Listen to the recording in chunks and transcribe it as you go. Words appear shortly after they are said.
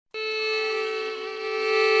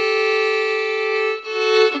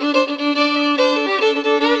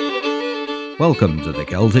Welcome to the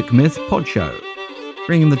Celtic Myth Pod Show,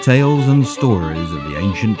 bringing the tales and stories of the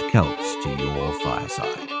ancient Celts to your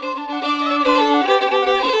fireside.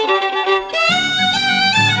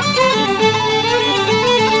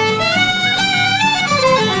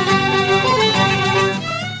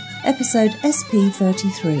 Episode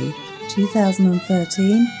SP33,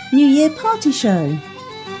 2013, New Year Party Show.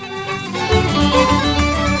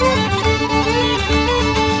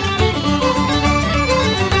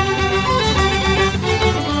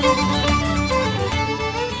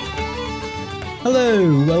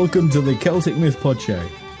 Hello, welcome to the Celtic Myth Pod Show.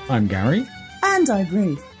 I'm Gary. And I'm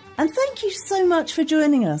Ruth. And thank you so much for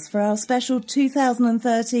joining us for our special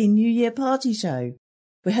 2013 New Year Party Show.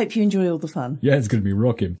 We hope you enjoy all the fun. Yeah, it's going to be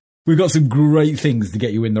rocking. We've got some great things to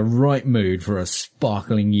get you in the right mood for a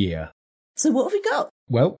sparkling year. So what have we got?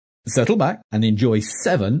 Well, settle back and enjoy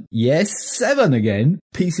 7 again,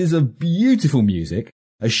 pieces of beautiful music,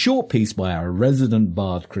 a short piece by our resident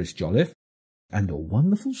bard Chris Jolliffe, and a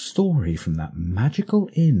wonderful story from that magical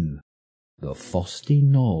inn, the Fosty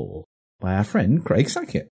Knoll, by our friend Craig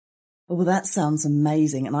Sackett. Oh, well, that sounds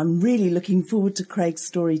amazing, and I'm really looking forward to Craig's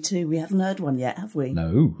story too. We haven't heard one yet, have we?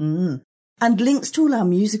 No. And links to all our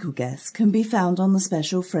musical guests can be found on the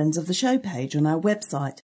special Friends of the Show page on our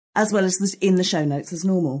website, as well as in the show notes as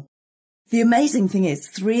normal. The amazing thing is,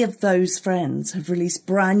 3 of those friends have released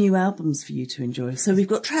brand new albums for you to enjoy, so we've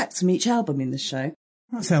got tracks from each album in this show.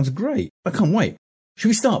 That sounds great. I can't wait. Should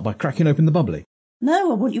we start by cracking open the bubbly?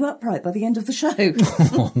 No, I want you upright by the end of the show.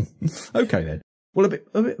 Okay then. Well,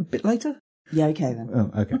 a bit later? Yeah, okay then.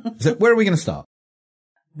 Oh, okay. So where are we going to start?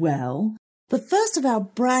 Well, the first of our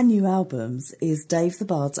brand new albums is Dave the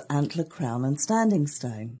Bard's Antler, Crown and Standing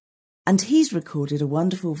Stone. And he's recorded a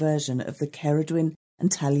wonderful version of the Ceridwen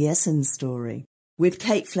and Taliesin story, with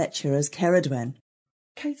Kate Fletcher as Ceridwen.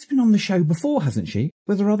 Kate's been on the show before, hasn't she?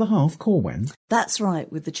 With her other half, Corwen. That's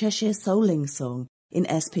right, with the Cheshire Souling song in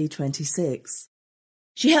SP26.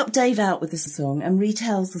 She helped Dave out with this song and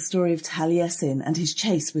retells the story of Taliesin and his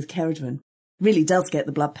chase with Ceridwen. Really does get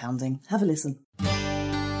the blood pounding. Have a listen.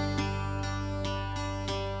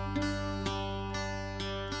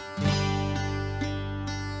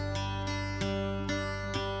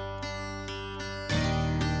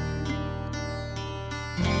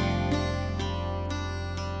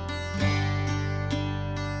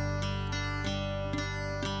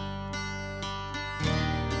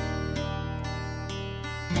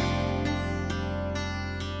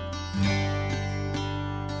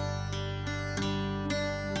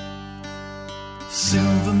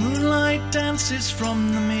 Silver moonlight dances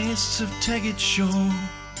from the mists of Teggett shore.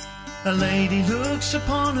 A lady looks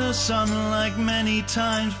upon her son like many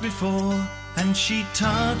times before, and she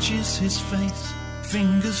touches his face,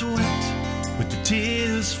 fingers wet with the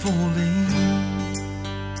tears falling.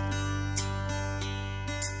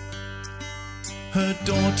 Her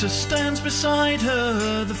daughter stands beside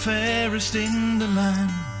her, the fairest in the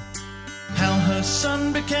land. How her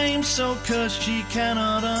son became so cursed she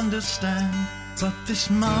cannot understand. But this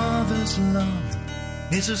mother's love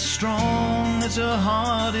is as strong as her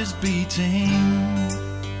heart is beating,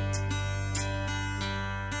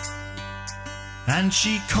 and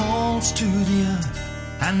she calls to the earth,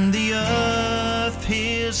 and the earth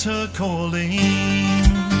hears her calling.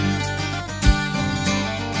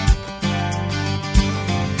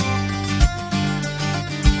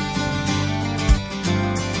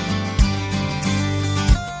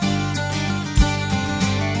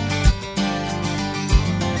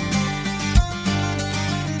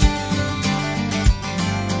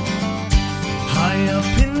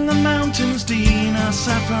 Dina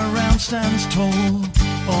Saffron stands tall.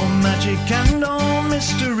 All magic and all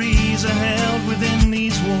mysteries are held within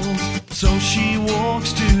these walls. So she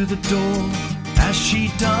walks to the door. As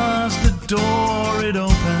she does, the door it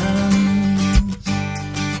opens.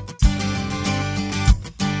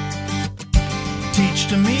 Teach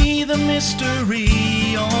to me the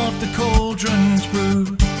mystery of the cauldron's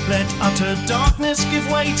brew. Let utter darkness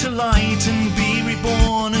give way to light and be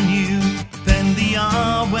reborn anew. Then the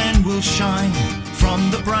Arwen will shine from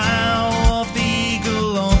the brow of the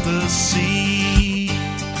eagle of the sea,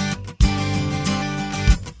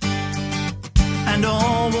 and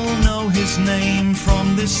all will know his name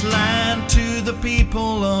from this land to the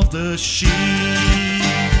people of the Shee.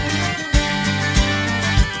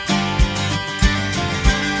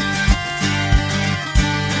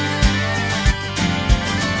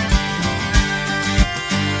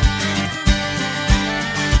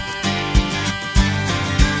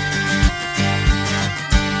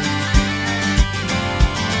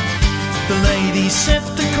 Set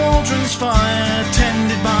the cauldron's fire,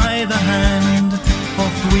 tended by the hand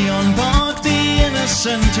of Gwion Bark, the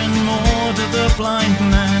innocent and more to the blind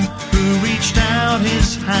man who reached out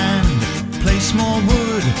his hand. Place more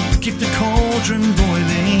wood, keep the cauldron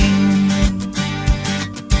boiling.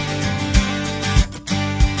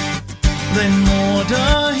 Then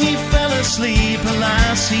Morda, he fell asleep,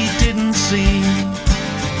 alas he didn't see.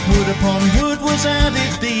 Wood upon wood was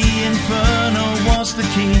added, the inferno was the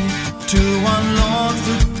key to unlock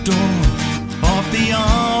the door of the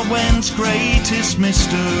Arwen's greatest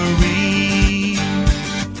mystery.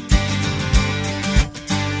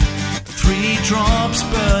 3 drops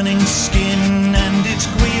burning skin, and it's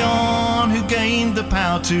Gwion who gained the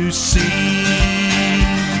power to see.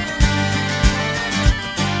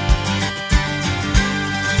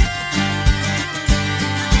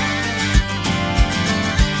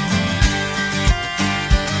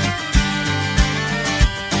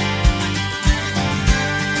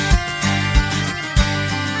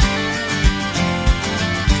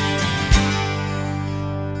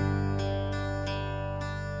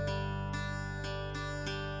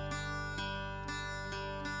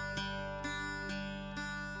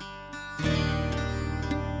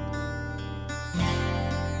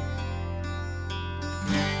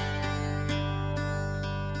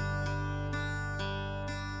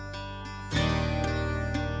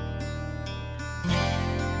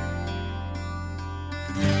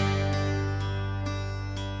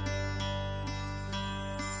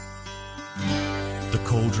 The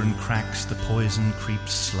cauldron cracks, the poison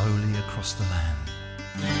creeps slowly across the land,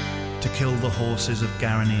 to kill the horses of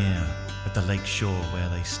Garanir at the lake shore where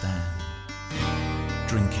they stand,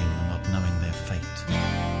 drinking and not knowing their fate,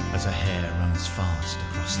 as a hare runs fast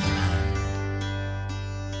across the land.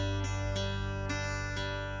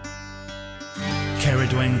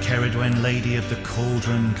 Ceridwen, Ceridwen, lady of the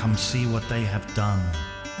cauldron, come see what they have done.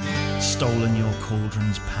 Stolen your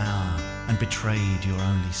cauldron's power and betrayed your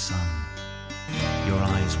only son. Your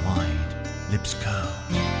eyes wide, lips curl,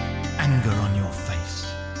 anger on your face.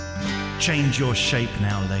 Change your shape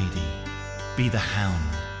now, lady. Be the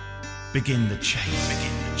hound. Begin the chase.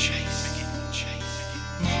 Begin the chase. Begin the chase.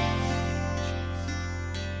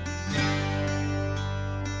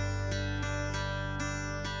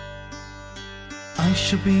 I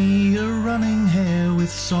shall be a running hare with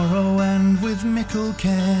sorrow and with mickle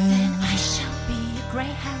care. Then I shall be a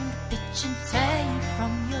greyhound bitch and tear you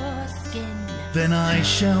from your skin. Then I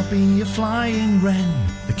shall be a flying wren,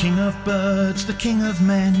 the king of birds, the king of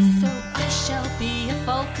men. So I shall be a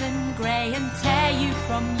falcon grey and tear you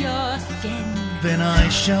from your skin. Then I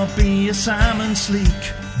shall be a salmon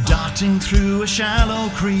sleek, darting through a shallow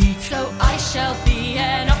creek. So I shall be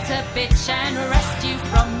an otter bitch and wrest you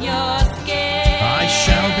from your skin. I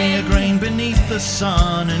shall be a grain beneath the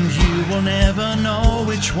sun, and you will never know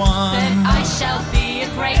which one. Then I shall be a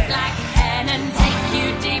great black hen and take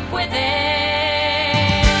you deep within.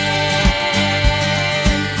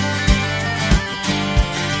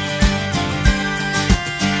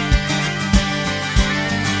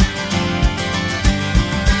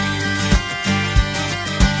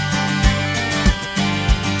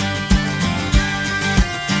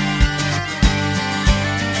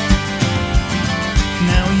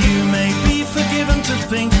 To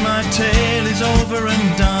think my tale is over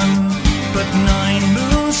and done, but 9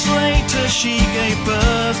 moons later she gave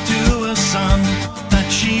birth to a son that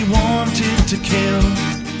she wanted to kill,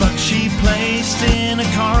 but she placed in a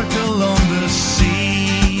coracle on the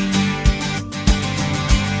sea.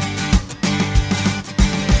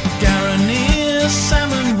 Garanir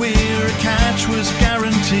salmon weir, a catch was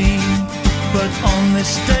guaranteed, but on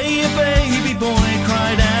this day a baby boy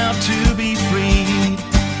cried out to be freed.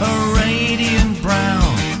 A radiant brow,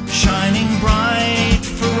 shining bright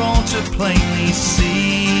for all to plainly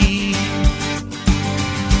see.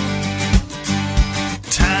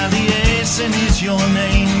 Taliesin is your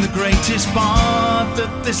name, the greatest bard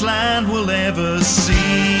that this land will ever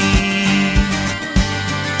see.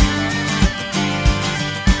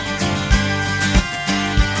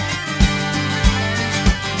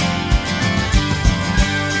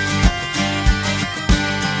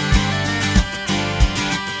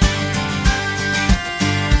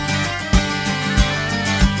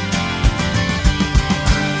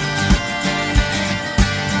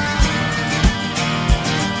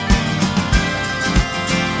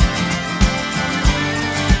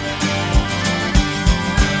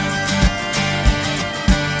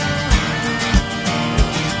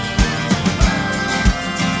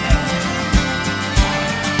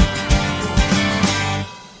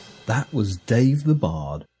 That was Dave the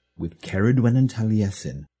Bard with Ceridwen and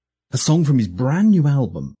Taliesin, a song from his brand new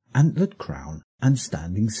album, Antlered Crown and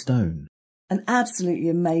Standing Stone. An absolutely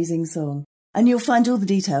amazing song, and you'll find all the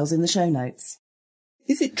details in the show notes.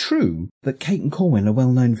 Is it true that Kate and Corwin are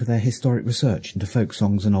well known for their historic research into folk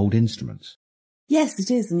songs and old instruments? Yes,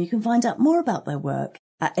 it is, and you can find out more about their work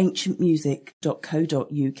at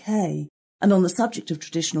ancientmusic.co.uk. And on the subject of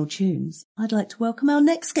traditional tunes, I'd like to welcome our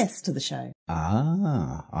next guest to the show.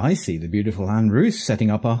 Ah, I see the beautiful Anne Roos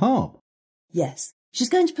setting up her harp. Yes, she's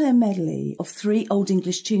going to play a medley of 3 Old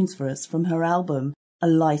English tunes for us from her album, A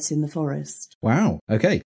Light in the Forest. Wow,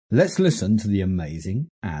 okay, let's listen to the amazing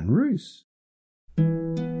Anne Roos.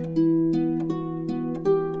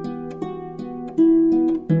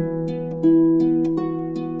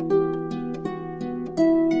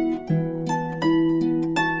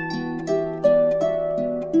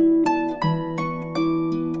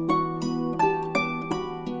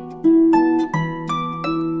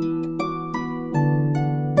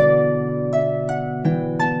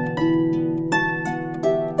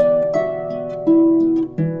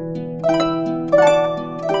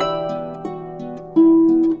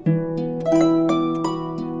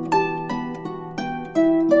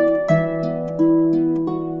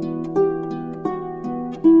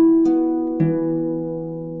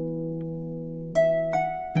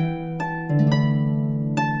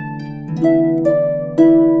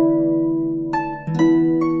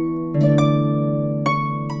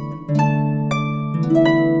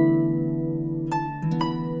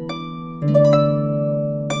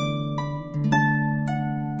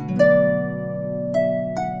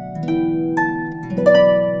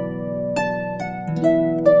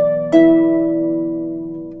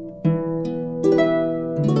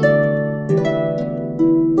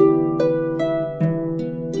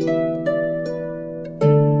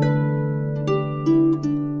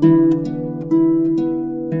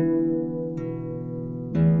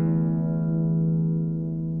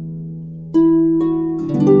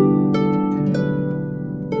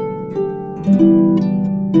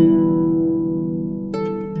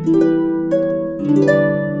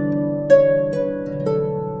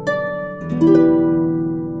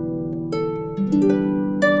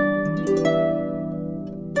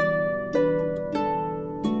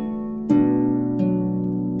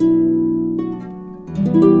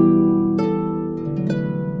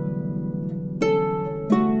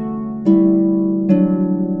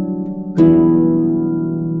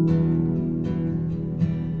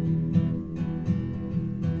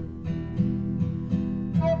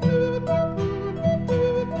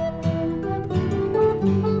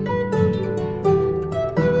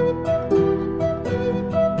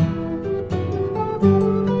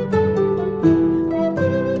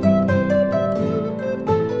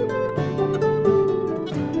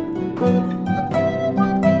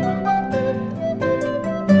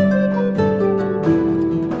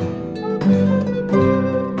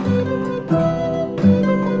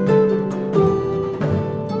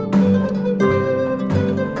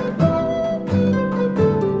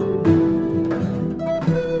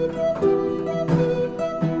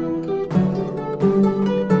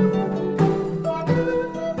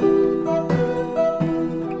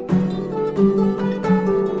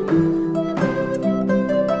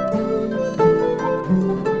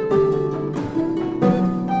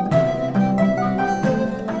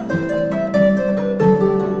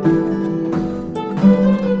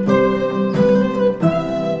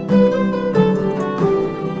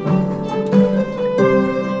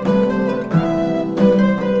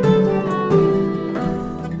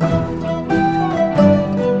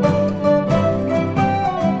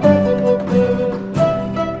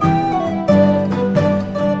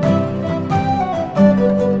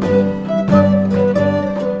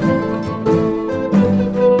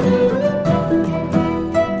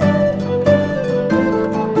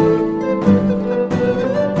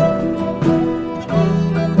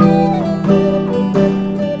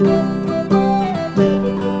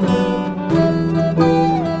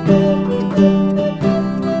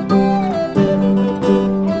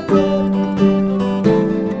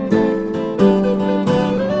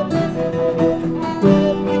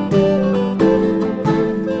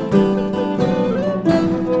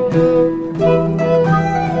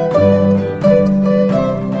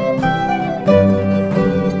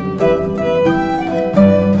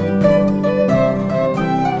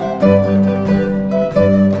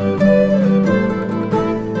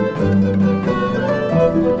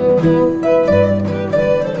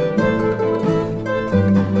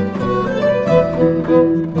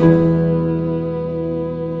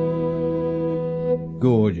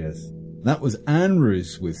 Gorgeous. That was Anne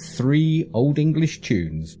Roos with 3 Old English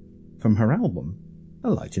tunes from her album, A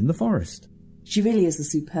Light in the Forest. She really is a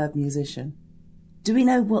superb musician. Do we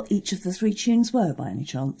know what each of the 3 tunes were by any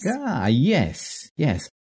chance? Ah, yes.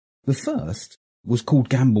 The first was called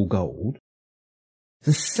Gamble Gold.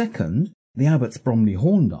 The second, the Abbots Bromley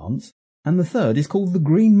Horn Dance. And the third is called the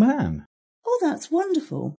Green Man. Oh, that's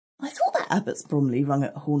wonderful. I thought that Abbots Bromley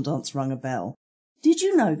horn dance rung a bell. Did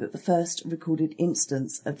you know that the first recorded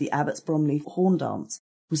instance of the Abbots Bromley horn dance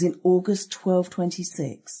was in August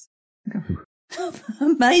 1226? No.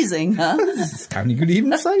 Amazing, huh? How you could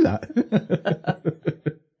even say that?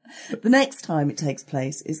 The next time it takes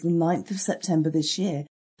place is the 9th of September this year,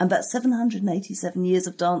 and that's 787 years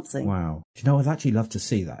of dancing. Wow. Do you know, I'd actually love to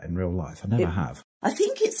see that in real life. I never have. I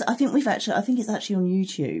think it's actually on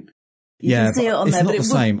YouTube. You Yeah, can see it on it's there, not but the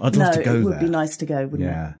same. I'd love to go it would there. be nice to go, wouldn't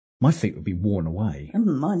it? Yeah. My feet would be worn away.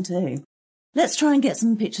 Mine too. Let's try and get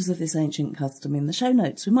some pictures of this ancient custom in the show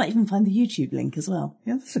notes. We might even find the YouTube link as well.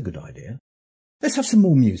 Yeah, that's a good idea. Let's have some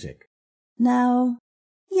more music. Now,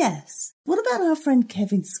 yes, what about our friend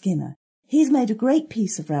Kevin Skinner? He's made a great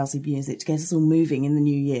piece of rousey music to get us all moving in the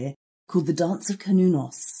new year, called The Dance of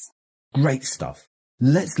Canunos. Great stuff.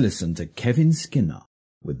 Let's listen to Kevin Skinner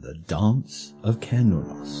with The Dance of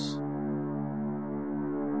Canunos.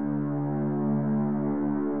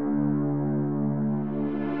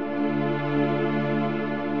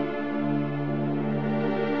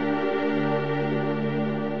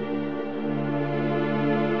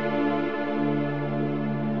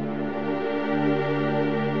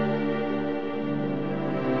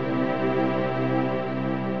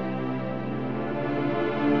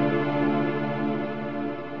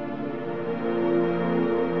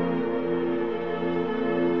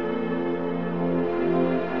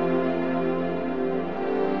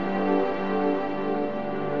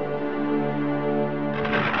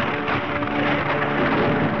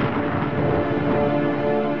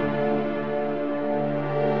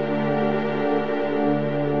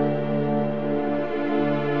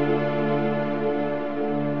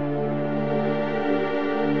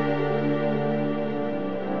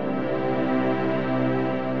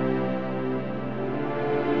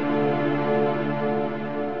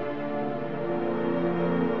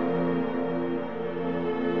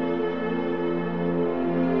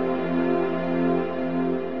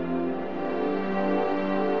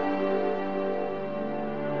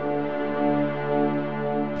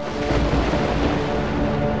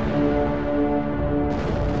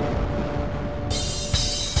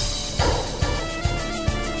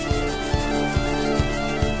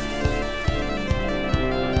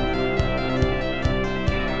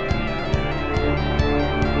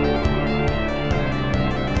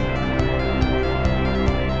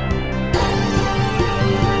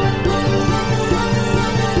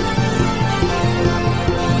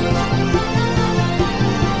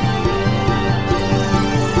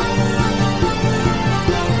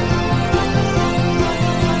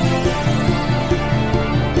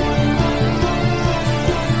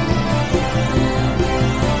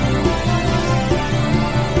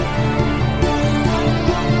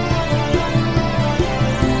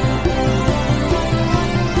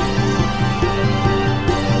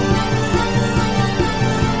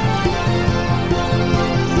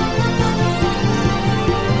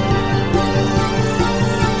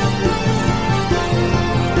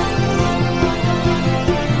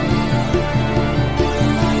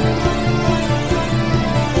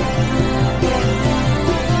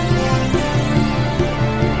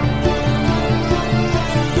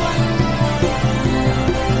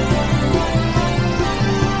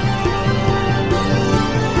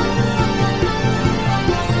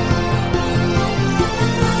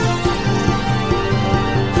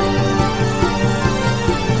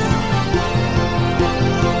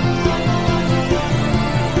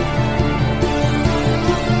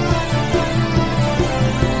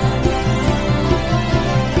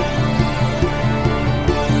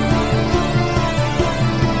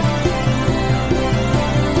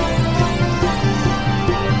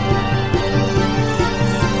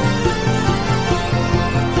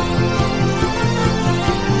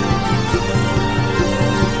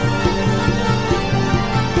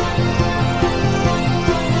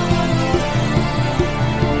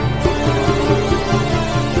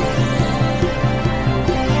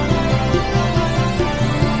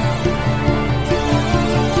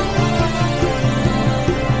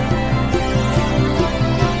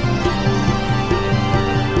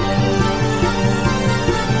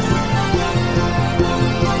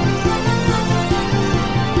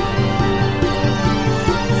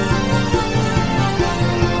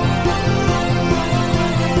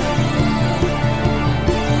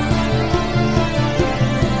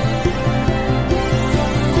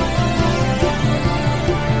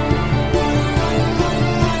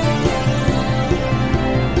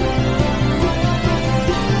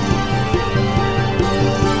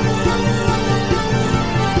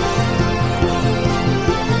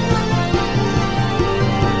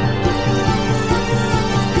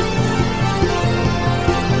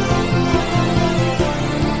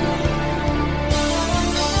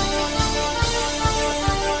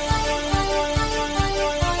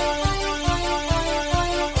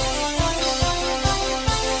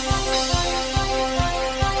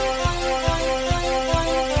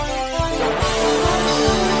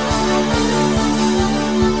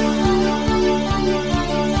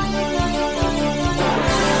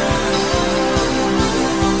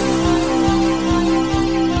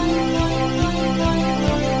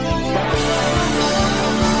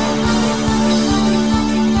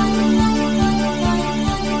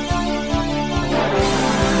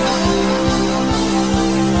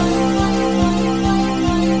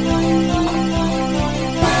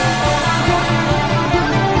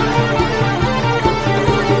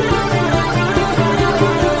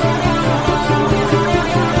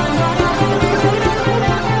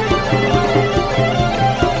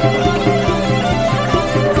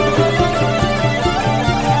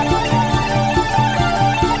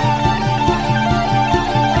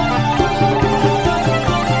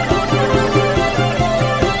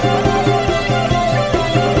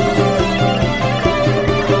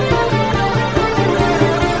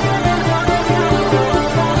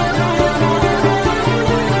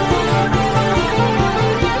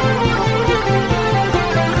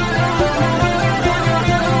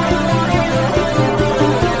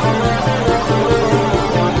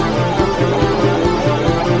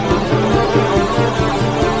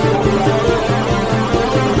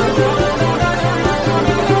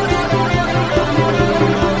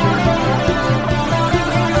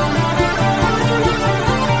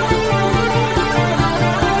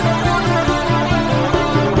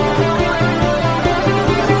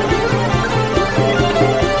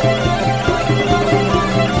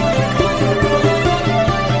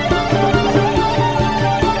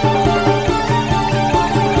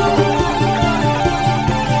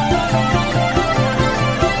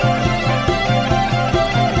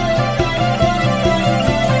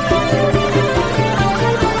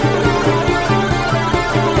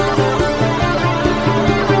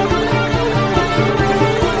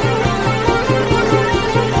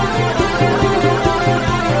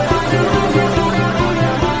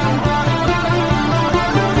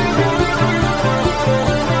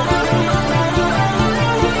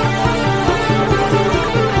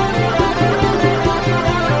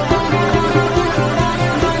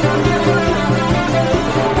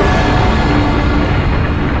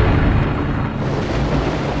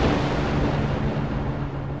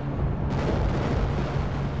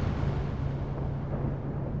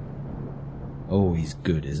 Oh, he's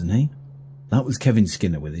good, isn't he? That was Kevin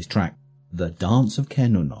Skinner with his track, The Dance of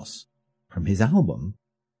Kennunos, from his album,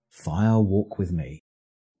 Fire Walk With Me.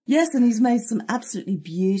 Yes, and he's made some absolutely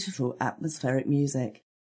beautiful atmospheric music.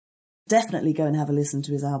 Definitely go and have a listen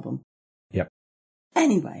to his album. Yep.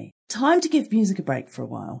 Anyway, time to give music a break for a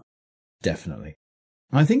while. Definitely.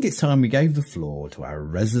 I think it's time we gave the floor to our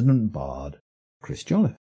resident bard, Chris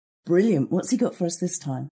Jolliffe. Brilliant. What's he got for us this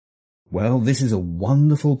time? Well, this is a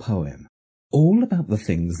wonderful poem, all about the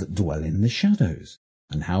things that dwell in the shadows,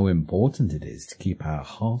 and how important it is to keep our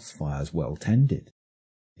hearth fires well tended.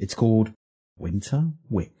 It's called Winter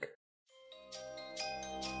Wick.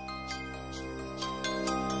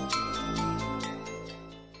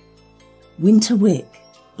 Winter Wick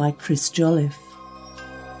by Chris Jolliffe.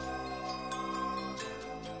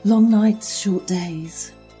 Long nights, short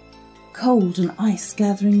days, cold and ice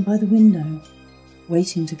gathering by the window,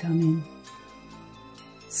 waiting to come in.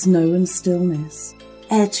 Snow and stillness,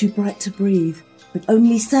 air too bright to breathe, but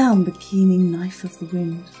only sound the keening knife of the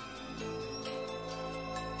wind.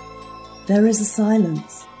 There is a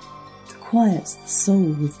silence that quiets the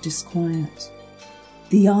soul with disquiet.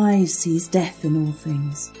 The eye sees death in all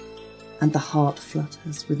things, and the heart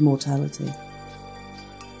flutters with mortality.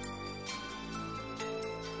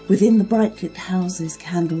 Within the bright-lit houses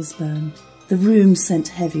candles burn, the rooms scent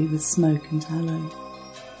heavy with smoke and tallow,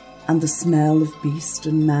 and the smell of beast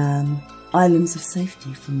and man, islands of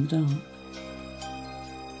safety from the dark.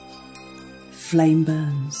 Flame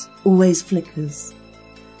burns, always flickers.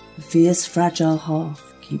 The fierce, fragile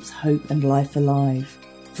hearth keeps hope and life alive,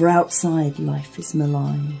 for outside life is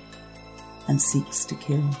malign and seeks to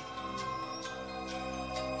kill.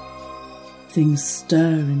 Things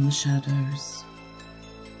stir in the shadows.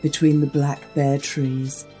 Between the black bare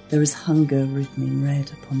trees there is hunger written in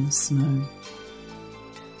red upon the snow.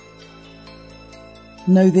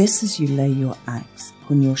 Know this as you lay your axe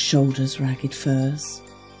upon your shoulders' ragged furs.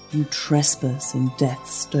 You trespass in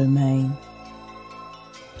death's domain.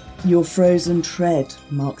 Your frozen tread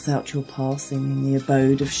marks out your passing in the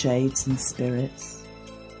abode of shades and spirits.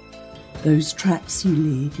 Those tracks you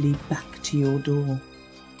lead back to your door.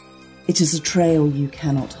 It is a trail you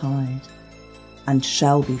cannot hide, and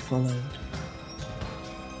shall be followed.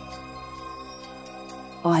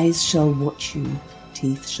 Eyes shall watch you,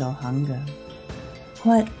 teeth shall hunger.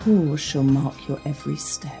 Quiet pause shall mark your every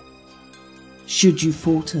step. Should you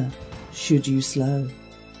falter, should you slow,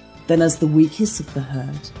 then as the weakest of the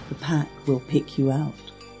herd, the pack will pick you out,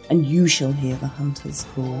 and you shall hear the hunter's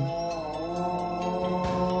call.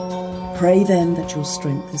 Pray then that your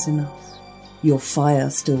strength is enough, your fire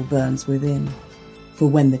still burns within, for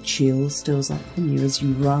when the chill steals up on you as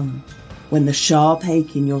you run, when the sharp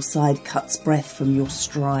ache in your side cuts breath from your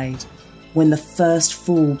stride, when the first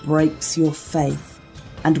fall breaks your faith,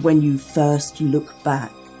 and when you first look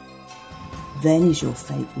back, then is your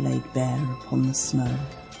fate laid bare upon the snow,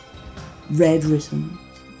 red written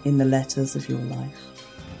in the letters of your life.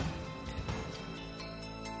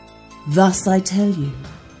 Thus I tell you,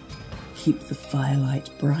 keep the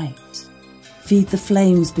firelight bright, feed the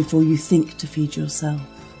flames before you think to feed yourself,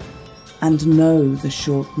 and know the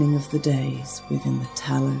shortening of the days within the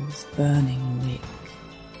tallow's burning wick.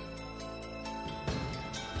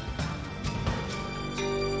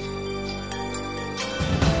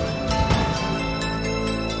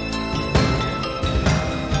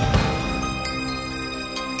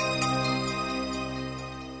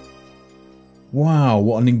 Wow,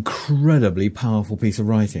 what an incredibly powerful piece of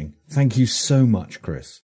writing. Thank you so much,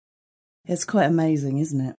 Chris. It's quite amazing,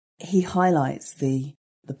 isn't it? He highlights the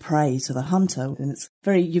prey to the hunter, and it's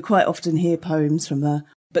very, you quite often hear poems from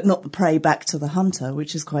but not the prey back to the hunter,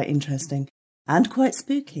 which is quite interesting and quite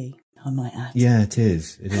spooky, I might add. Yeah, it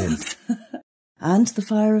is. It is. And the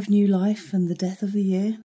fire of new life and the death of the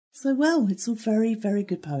year. So, well, it's all very, very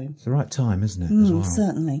good poem. It's the right time, isn't it? As well.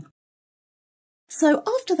 Certainly. So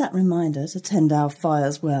after that reminder to tend our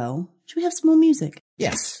fires well, should we have some more music?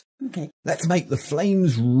 Yes. Okay. Let's make the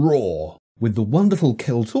flames roar with the wonderful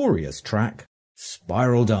Keltorius track,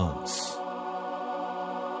 Spiral Dance.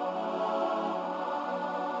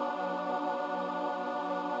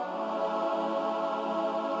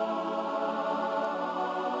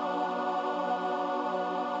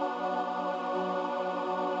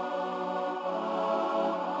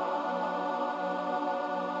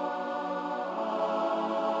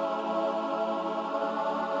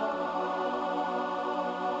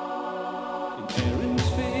 Parents'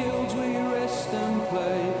 fields we rest and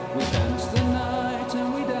play, we dance the night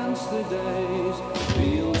and we dance the days.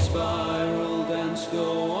 Feel spiral dance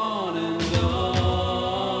go on and on.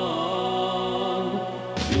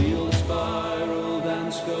 Feel spiral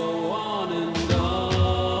dance go on and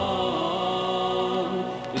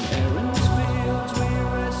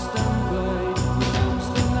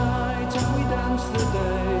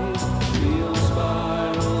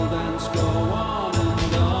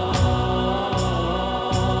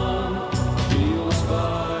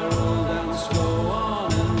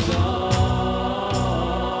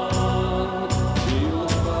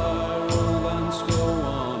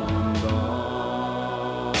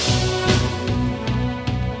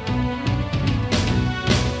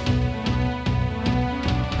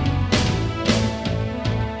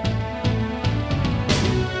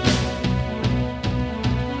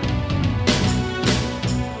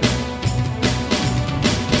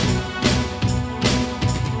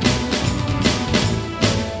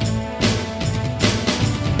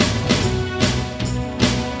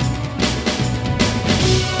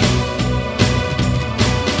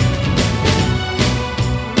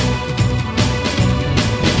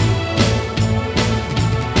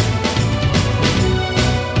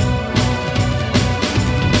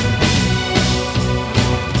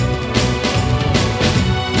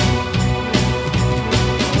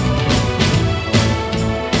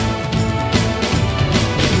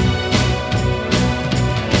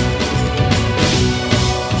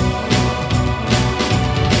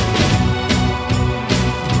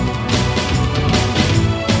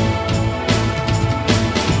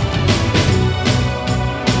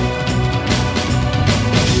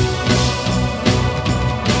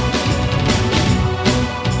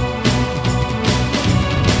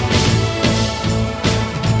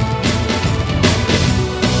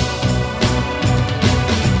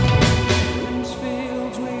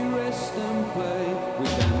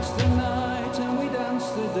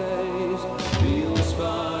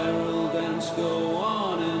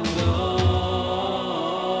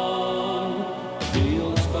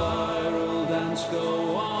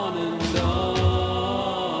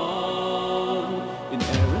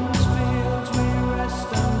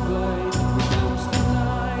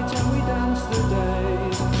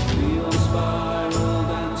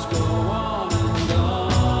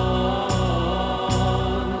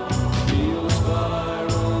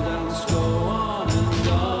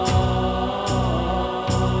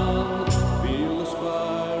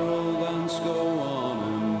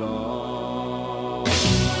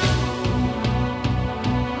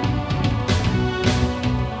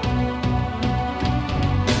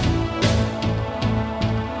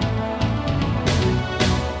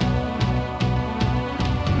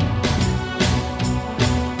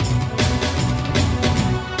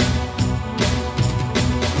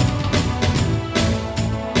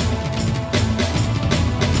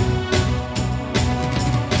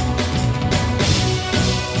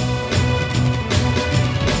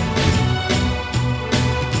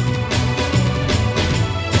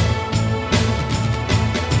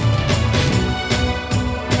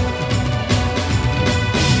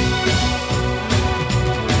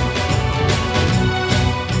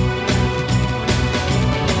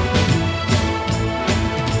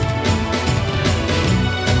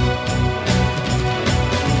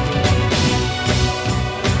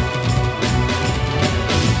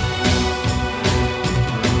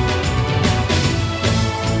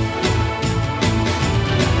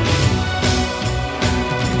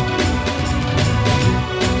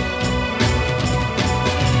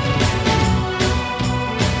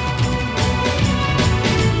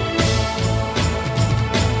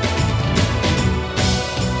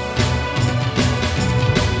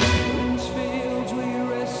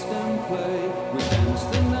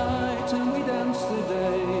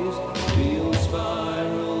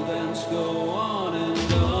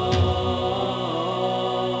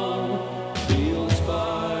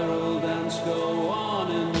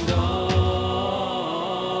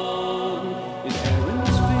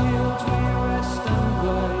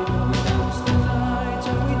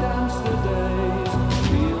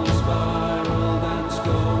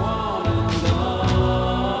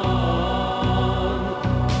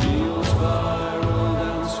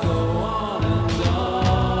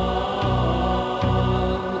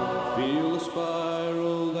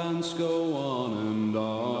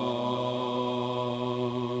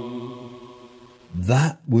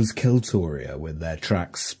That was Kiltoria with their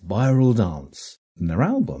track Spiral Dance from their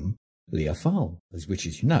album Leah Fall, which,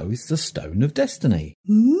 as you know, is the Stone of Destiny.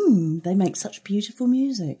 They make such beautiful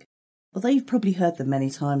music. Although you've probably heard them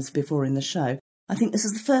many times before in the show, I think this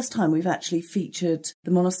is the first time we've actually featured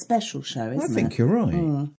them on a special show, isn't it? I think you're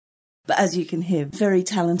right. But as you can hear, very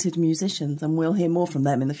talented musicians, and we'll hear more from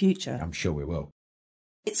them in the future. I'm sure we will.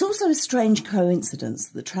 It's also a strange coincidence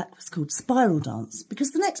that the track was called Spiral Dance,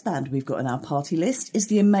 because the next band we've got on our party list is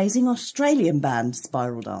the amazing Australian band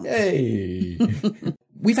Spiral Dance. Yay!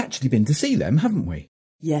 We've actually been to see them, haven't we?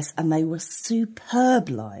 Yes, and they were superb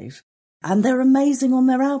live. And they're amazing on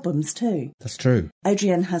their albums too. That's true.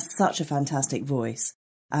 Adrienne has such a fantastic voice,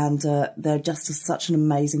 and they're just such an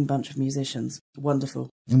amazing bunch of musicians.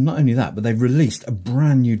 Wonderful. And not only that, but they've released a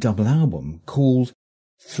brand new double album called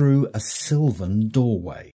Through a Sylvan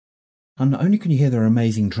Doorway. And not only can you hear their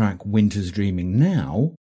amazing track Winter's Dreaming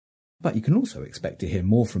now, but you can also expect to hear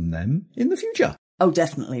more from them in the future. Oh,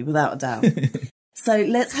 definitely, without a doubt. So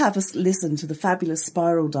let's have a listen to the fabulous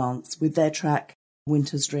Spiral Dance with their track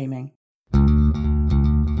Winter's Dreaming.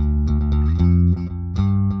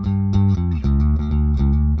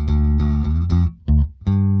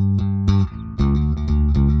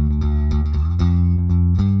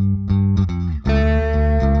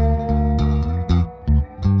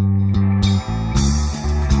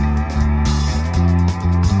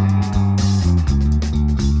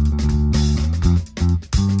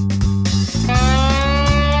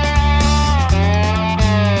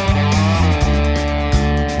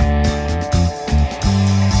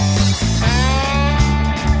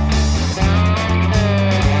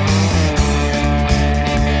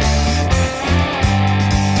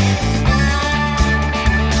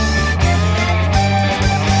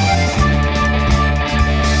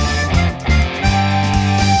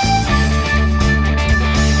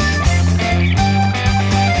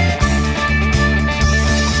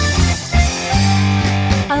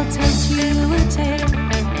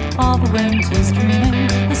 Winter's dreaming,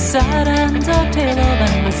 the sad and dark tale of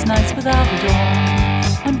endless nights without a dawn.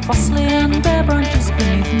 When frostly and bare branches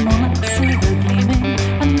beneath moonlight silver gleaming,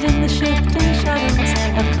 and in the shifting shadows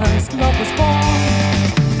a cursed love was born.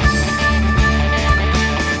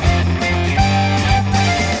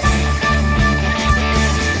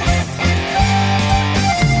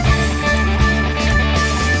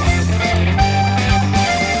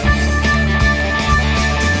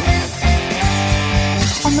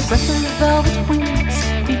 Breath of velvet wings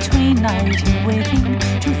between night and waking,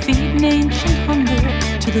 to feed an ancient hunger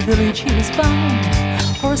to the village he was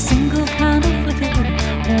bound. For a single candle flickered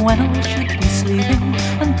when all should be sleeping,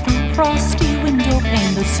 and through frosty window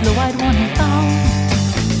pane the slow-eyed one he found.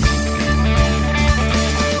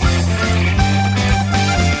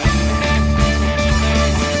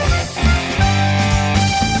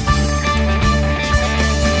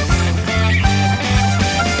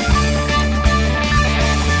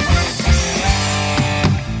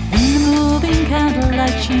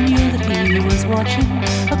 She knew that he was watching,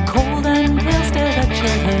 a cold and pale stare that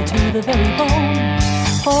chilled her to the very bone.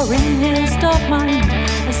 For in his dark mind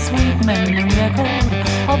a sweet memory echoed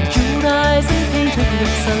of jeweled eyes and painted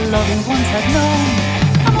lips a love he once had known.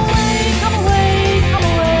 Come away, come away, come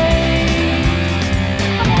away.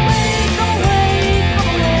 Come away, come away, come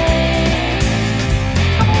away.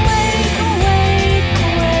 Come away, come away, come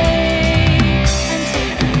away. And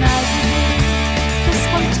take the night with me. Just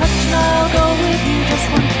one touch and I'll go with you. Just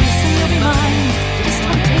one kiss and you'll be mine. Just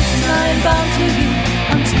one taste and I'm bound to you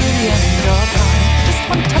until the end of time. Just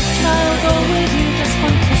one touch and I'll go with you. Just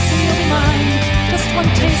one kiss and you'll be mine. Just one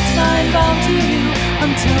taste and I'm bound to you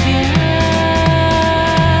until the end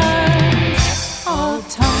of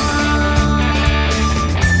time.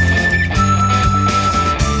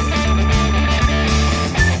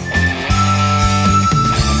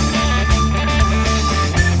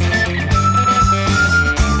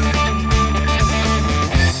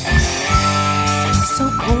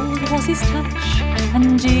 His touch,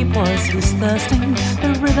 and deep was his thirsting,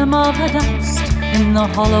 the rhythm of her danced in the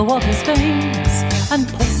hollow of his veins, and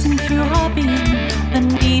pulsing through her being, the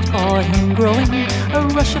need for him growing, a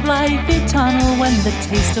rush of life eternal when the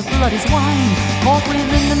taste of blood is wine, caught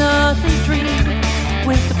within an earthly dream,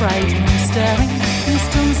 with the bright moon staring, in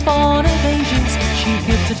stillness born of ages, she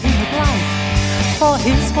gifted him with life, for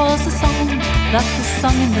his was the song that was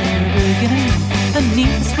sung in the beginning, the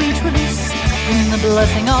need for sweet release, in the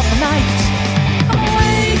blessing of the night. Come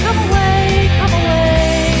away, come away, come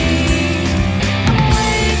away. Come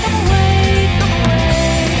away, come away, come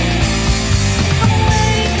away. Come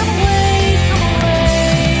away, come away, come away.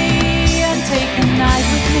 And take the night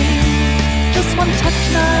with me. Just one touch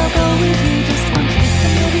and I'll go with you. Just one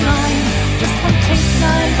taste and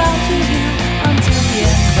I'll bow to you until the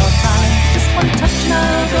end of time. Just one touch and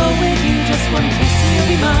I'll go with you, just one kiss and you'll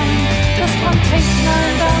be mine. Just one taste and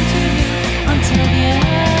I'll bow to you until the end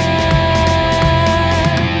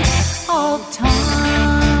of time.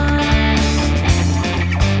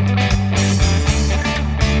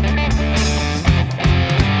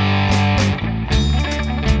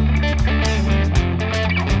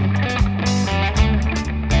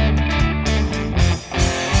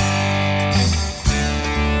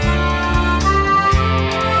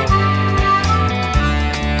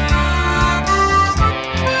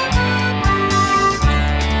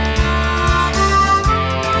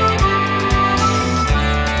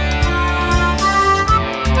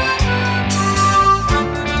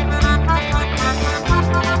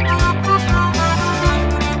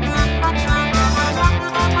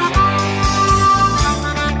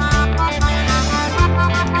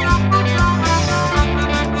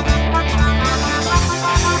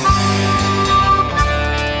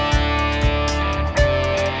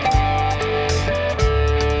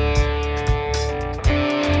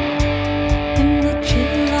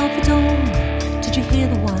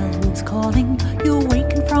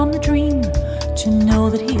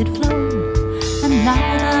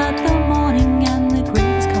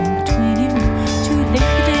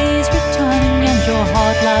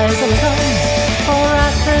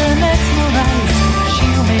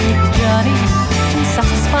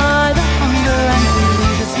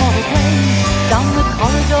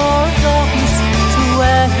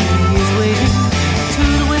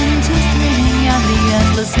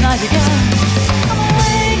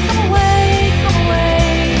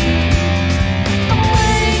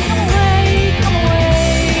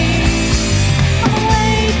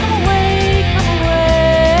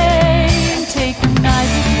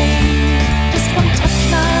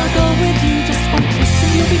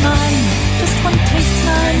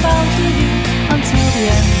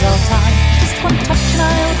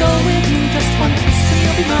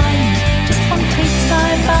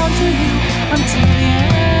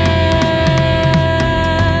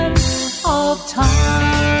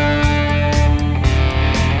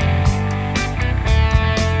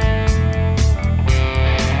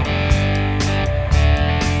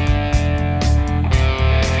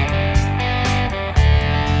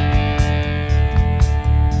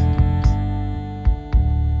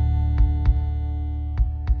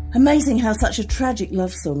 Amazing how such a tragic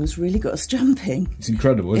love song has really got us jumping. It's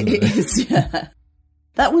incredible, isn't it? It is, yeah.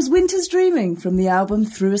 That was Winter's Dreaming from the album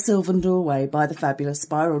Through a Sylvan Doorway by the fabulous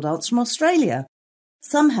Spiral Dance from Australia.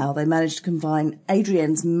 Somehow they managed to combine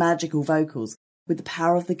Adrienne's magical vocals with the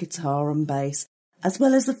power of the guitar and bass, as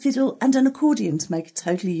well as the fiddle and an accordion to make a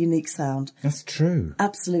totally unique sound. That's true.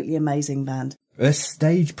 Absolutely amazing band. Their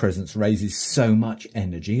stage presence raises so much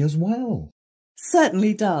energy as well.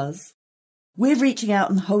 Certainly does. We're reaching out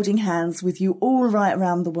and holding hands with you all right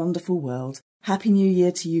around the wonderful world. Happy New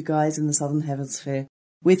Year to you guys in the Southern Hemisphere.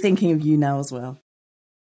 We're thinking of you now as well.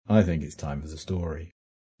 I think it's time for the story.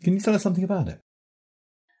 Can you tell us something about it?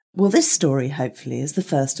 Well, this story, hopefully, is the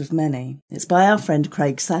first of many. It's by our friend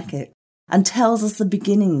Craig Sackett and tells us the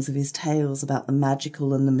beginnings of his tales about the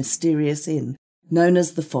magical and the mysterious inn known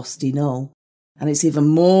as the Fosty Knoll, and its even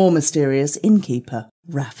more mysterious innkeeper,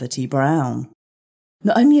 Rafferty Brown.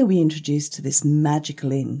 Not only are we introduced to this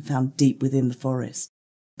magical inn found deep within the forest,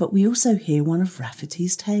 but we also hear one of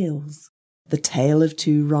Rafferty's tales, the tale of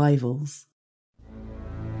two rivals.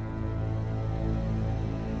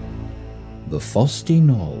 The Fosty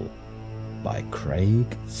Knoll by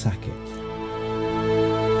Craig Sackett.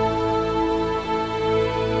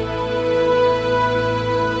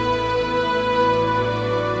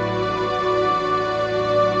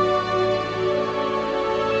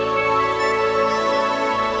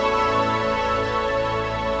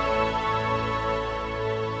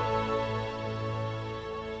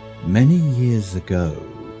 Many years ago,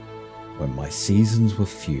 when my seasons were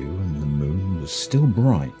few and the moon was still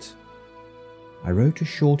bright, I wrote a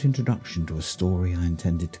short introduction to a story I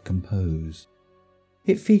intended to compose.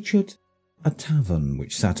 It featured a tavern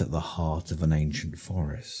which sat at the heart of an ancient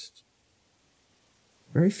forest.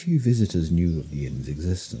 Very few visitors knew of the inn's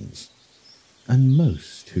existence, and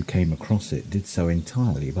most who came across it did so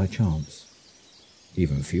entirely by chance.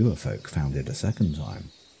 Even fewer folk found it a second time.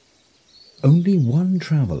 Only one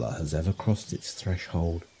traveller has ever crossed its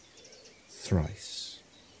threshold thrice.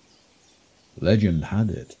 Legend had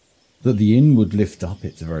it that the inn would lift up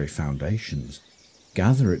its very foundations,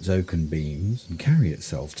 gather its oaken beams, and carry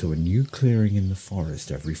itself to a new clearing in the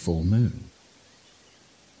forest every full moon.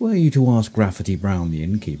 Were you to ask Rafferty Brown, the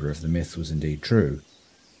innkeeper, if the myth was indeed true,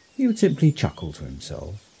 he would simply chuckle to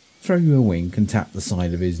himself throw you a wink and tap the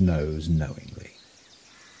side of his nose knowingly.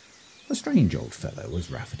 A strange old fellow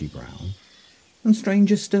was Rafferty Brown, and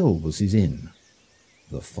stranger still was his inn,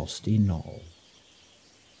 the Fosty Knoll.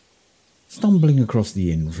 Stumbling across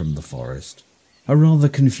the inn from the forest, a rather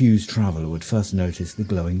confused traveller would first notice the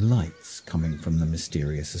glowing lights coming from the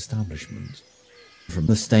mysterious establishment. From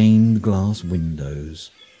the stained glass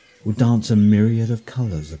windows would dance a myriad of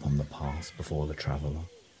colours upon the path before the traveller,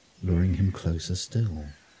 luring him closer still.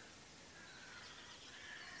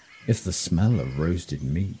 If the smell of roasted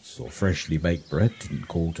meats or freshly baked bread didn't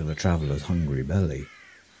call to the traveller's hungry belly,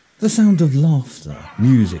 the sound of laughter,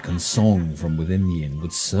 music and song from within the inn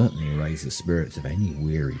would certainly raise the spirits of any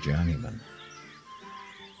weary journeyman.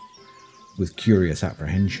 With curious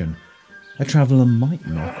apprehension, a traveller might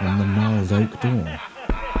knock on the gnarled oak door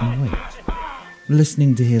and wait,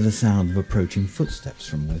 listening to hear the sound of approaching footsteps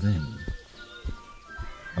from within.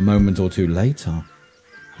 A moment or two later,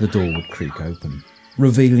 the door would creak open,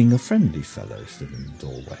 revealing a friendly fellow stood in the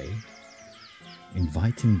doorway,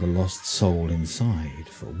 inviting the lost soul inside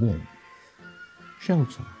for warmth,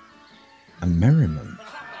 shelter, and merriment.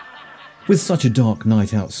 With such a dark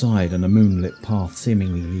night outside and a moonlit path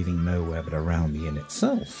seemingly leading nowhere but around the inn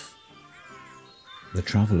itself, the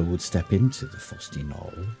traveller would step into the Fosty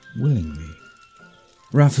Knoll willingly.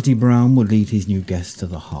 Rafferty Brown would lead his new guest to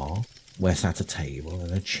the hearth, where sat a table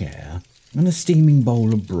and a chair, and a steaming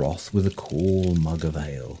bowl of broth with a cool mug of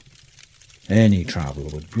ale. Any traveller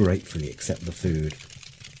would gratefully accept the food,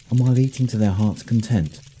 and while eating to their heart's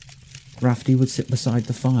content, Rafferty would sit beside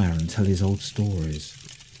the fire and tell his old stories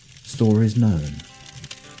known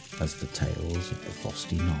as the Tales of the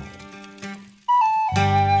Fosty Knoll.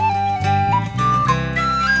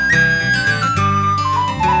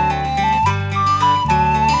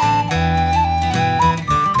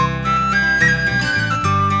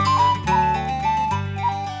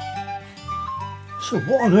 So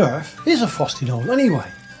what on earth is a Fosty Knoll anyway?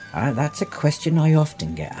 That's a question I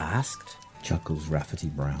often get asked, chuckles Rafferty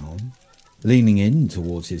Brown. Leaning in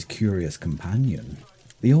towards his curious companion,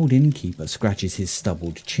 the old innkeeper scratches his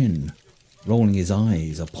stubbled chin, rolling his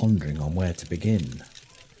eyes, pondering on where to begin.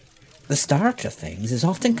 The start of things is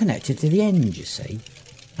often connected to the end, you see,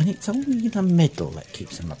 and it's only the middle that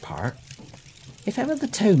keeps them apart. If ever the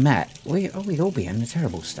two met, we'd all be in a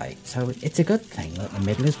terrible state, so it's a good thing that the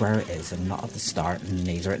middle is where it is and not at the start and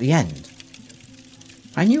neither at the end.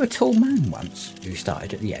 I knew a tall man once who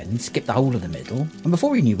started at the end, skipped the whole of the middle, and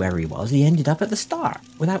before he knew where he was, he ended up at the start,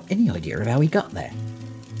 without any idea of how he got there.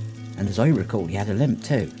 And as I recall, he had a limp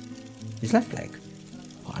too. His left leg.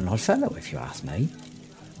 What an odd fellow, if you ask me.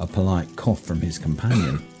 A polite cough from his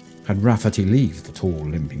companion had Rafferty leave the tall,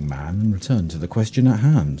 limping man and return to the question at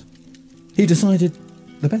hand. He decided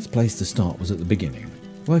the best place to start was at the beginning,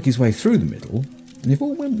 work his way through the middle, and if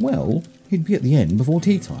all went well, he'd be at the end before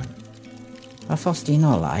tea time. A Fosty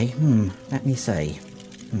Knoll, eh? Let me see.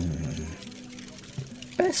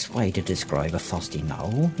 Best way to describe a Fosty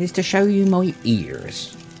Knoll is to show you my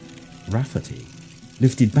ears. Rafferty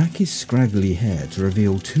lifted back his scraggly hair to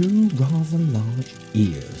reveal two rather large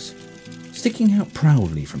ears, sticking out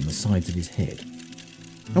proudly from the sides of his head.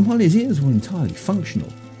 And while his ears were entirely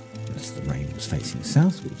functional, as the rain was facing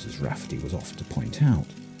southwards, as Rafferty was off to point out,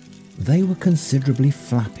 they were considerably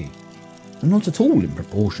flappy, and not at all in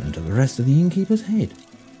proportion to the rest of the innkeeper's head.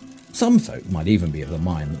 Some folk might even be of the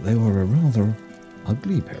mind that they were a rather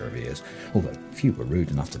ugly pair of ears, although few were rude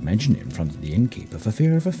enough to mention it in front of the innkeeper for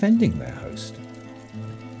fear of offending their host.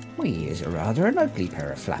 My ears are rather an ugly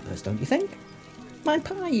pair of flappers, don't you think? My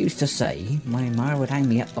pa used to say my ma would hang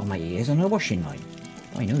me up by my ears on a washing line.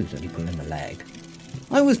 I know he's only pulling a leg.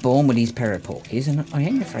 I was born with these pair of porkies, and I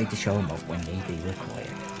ain't afraid to show 'em off when need be required.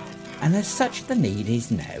 And as such the need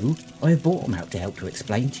is now, I have brought 'em out to help to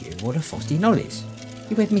explain to you what a Fosty Knoll is.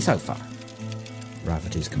 You with me so far?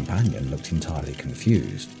 Rafferty's companion looked entirely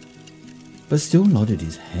confused, but still nodded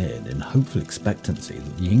his head in hopeful expectancy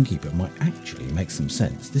that the innkeeper might actually make some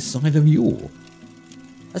sense this side of Yore.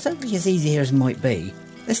 As ugly as these ears might be,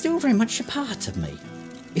 they're still very much a part of me.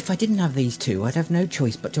 If I didn't have these two, I'd have no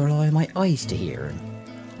choice but to rely on my eyes to hear, and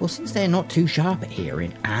well, since they're not too sharp at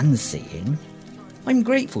hearing and seeing, I'm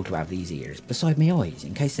grateful to have these ears beside my eyes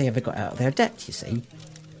in case they ever got out of their depth, you see.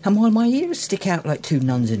 And while my ears stick out like two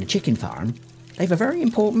nuns in a chicken farm, they've a very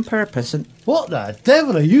important purpose and... What the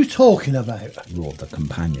devil are you talking about? Roared the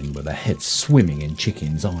companion with a head swimming in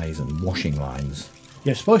chicken's eyes and washing lines.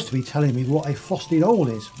 You're supposed to be telling me what a Fosty Knoll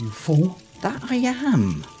is, you fool. That I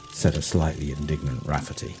am, said a slightly indignant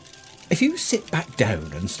Rafferty. If you sit back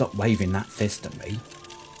down and stop waving that fist at me...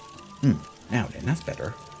 Now then, that's better.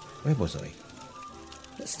 Where was I?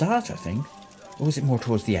 At the start, I think. or was it more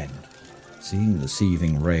towards the end? Seeing the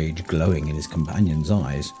seething rage glowing in his companion's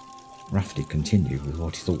eyes, Rafferty continued with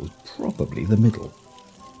what he thought was probably the middle.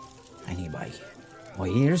 Anyway, my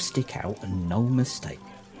ears stick out and no mistake.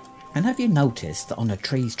 And have you noticed that on a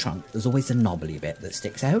tree's trunk there's always a knobbly bit that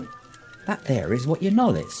sticks out? That there is what your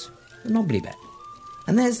knoll is, the knobbly bit.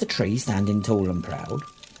 And there's the tree standing tall and proud,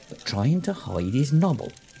 but trying to hide his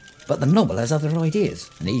knobble. But the knobble has other ideas,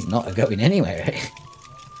 and he's not a-going anywhere.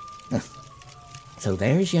 So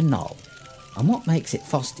there's your knoll. And what makes it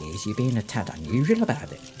frosty is you being a tad unusual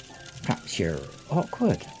about it. Perhaps you're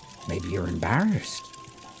awkward, maybe you're embarrassed.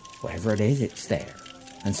 Whatever it is, it's there,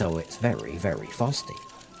 and so it's very, very frosty.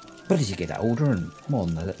 But as you get older and more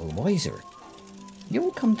than a little wiser,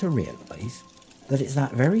 you'll come to realise that it's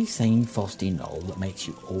that very same frosty knoll that makes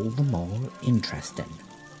you all the more interesting.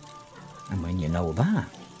 And when you know that,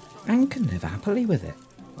 and can live happily with it,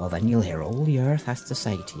 well then you'll hear all the earth has to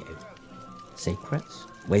say to you. Secrets,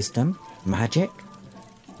 wisdom, magic,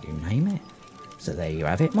 you name it. So there you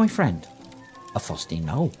have it, my friend. A frosty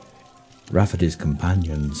knoll. Rafferty's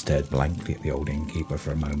companion stared blankly at the old innkeeper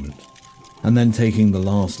for a moment, and then taking the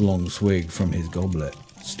last long swig from his goblet,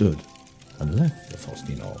 stood and left the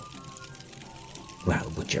frosty knoll.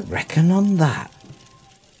 Well, would you reckon on that?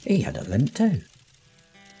 He had a limp too.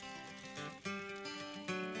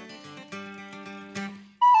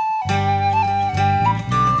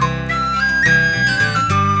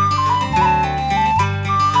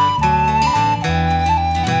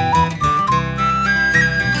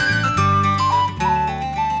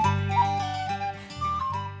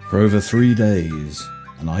 For over 3 days,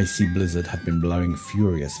 an icy blizzard had been blowing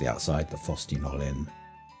furiously outside the Frosty Knoll Inn.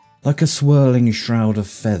 Like a swirling shroud of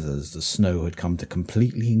feathers, the snow had come to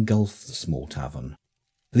completely engulf the small tavern,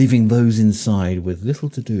 leaving those inside with little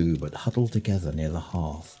to do but huddle together near the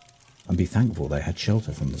hearth and be thankful they had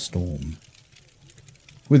shelter from the storm.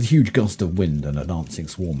 With a huge gust of wind and a dancing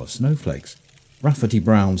swarm of snowflakes, Rafferty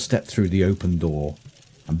Brown stepped through the open door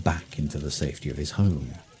and back into the safety of his home.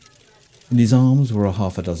 In his arms were a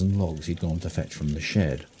half a dozen logs he'd gone to fetch from the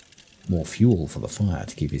shed, more fuel for the fire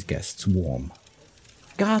to keep his guests warm.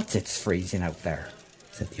 "Gods, it's freezing out there,"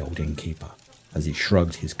 said the old innkeeper, as he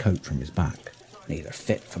shrugged his coat from his back. "Neither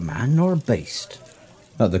fit for man nor beast."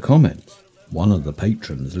 At the comment, one of the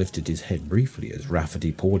patrons lifted his head briefly as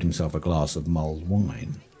Rafferty poured himself a glass of mulled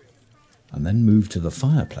wine, and then moved to the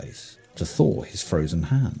fireplace to thaw his frozen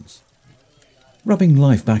hands. Rubbing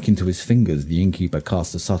life back into his fingers, the innkeeper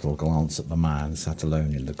cast a subtle glance at the man sat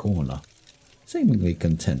alone in the corner, seemingly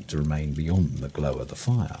content to remain beyond the glow of the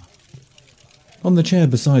fire. On the chair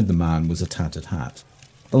beside the man was a tattered hat,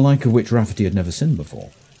 the like of which Rafferty had never seen before.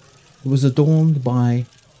 It was adorned by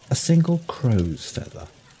a single crow's feather,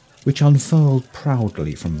 which unfurled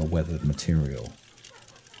proudly from the weathered material.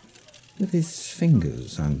 With his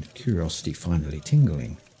fingers and curiosity finally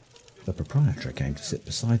tingling, the proprietor came to sit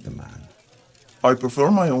beside the man. "I prefer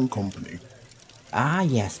my own company." "Ah,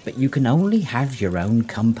 yes, but you can only have your own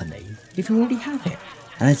company if you already have it.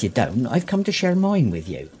 And as you don't, I've come to share mine with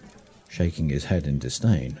you." Shaking his head in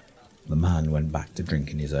disdain, the man went back to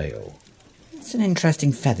drinking his ale. "It's an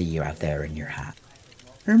interesting feather you have there in your hat.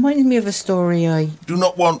 It reminds me of a story I—" "Do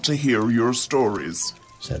not want to hear your stories,"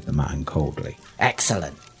 said the man coldly.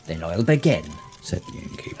 "Excellent. Then I'll begin," said the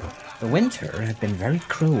innkeeper. "The winter had been very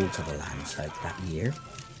cruel to the landsfolk that year.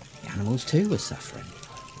 The animals too were suffering.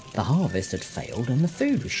 The harvest had failed and the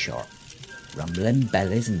food was short. Rumbling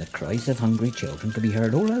bellies and the cries of hungry children could be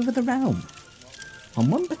heard all over the realm.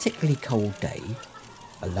 On one particularly cold day,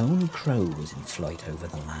 a lone crow was in flight over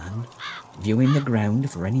the land, viewing the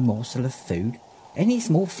ground for any morsel of food, any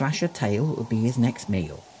small flash of tail that would be his next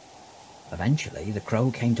meal. Eventually, the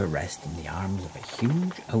crow came to rest in the arms of a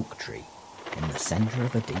huge oak tree in the centre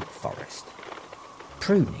of a deep forest.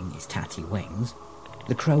 Pruning his tatty wings,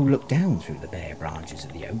 the crow looked down through the bare branches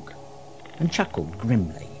of the oak and chuckled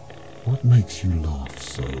grimly. "What makes you laugh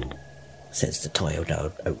so?" says the tired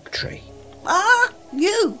old oak tree. "Ah,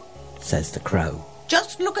 you!" says the crow.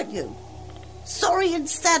 "Just look at you. Sorry and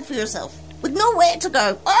sad for yourself, with nowhere to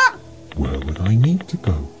go. Ah!" "Where would I need to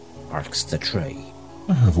go?" asks the tree.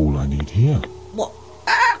 "I have all I need here." "What?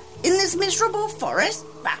 Ah! In this miserable forest?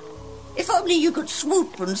 Ah! If only you could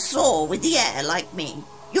swoop and soar with the air like me,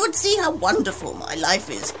 you would see how wonderful my life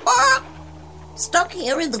is. Ah! Stuck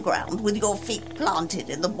here in the ground with your feet planted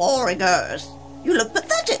in the boring earth, you look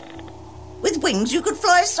pathetic. With wings you could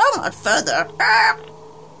fly so much further. Ah!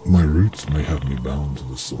 "My roots may have me bound to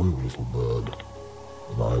the soil, little bird,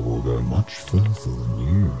 but I will go much further than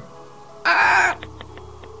you." Ah!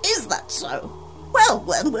 Is that so? Well,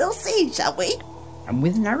 then we'll see, shall we?" And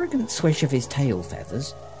with an arrogant swish of his tail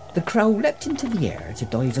feathers, The crow leapt into the air to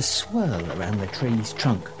dive a swirl around the tree's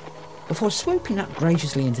trunk, before swooping up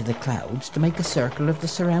graciously into the clouds to make a circle of the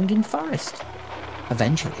surrounding forest.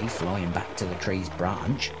 Eventually, flying back to the tree's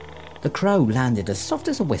branch, the crow landed as soft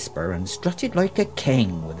as a whisper and strutted like a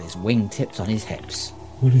king with his wingtips on his hips.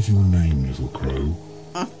 What is your name, little crow?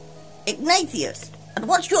 Ignatius. And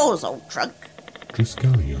what's yours, old trunk?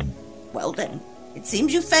 Triskelion. Well then, it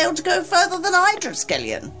seems you failed to go further than I,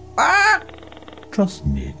 Triskelion. Ah! Trust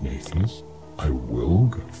me, Ignatius. I will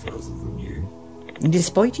go further than you. And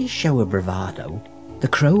despite his show of bravado, the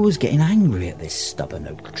crow was getting angry at this stubborn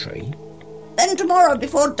oak tree. Then tomorrow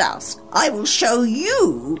before dusk, I will show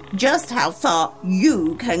you just how far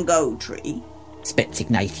you can go, tree. Spits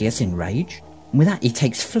Ignatius in rage, and with that he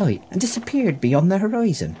takes flight and disappeared beyond the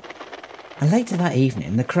horizon. And later that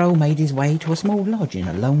evening the crow made his way to a small lodge in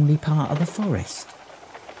a lonely part of the forest.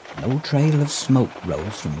 No trail of smoke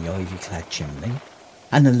rose from the ivy-clad chimney,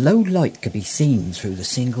 and a low light could be seen through the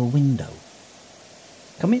single window.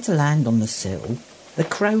 Coming to land on the sill, the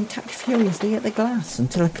crow tapped furiously at the glass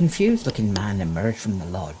until a confused-looking man emerged from the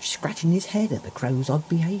lodge, scratching his head at the crow's odd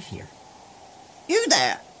behaviour. You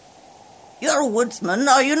there! You're a woodsman,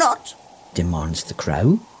 are you not? Demands the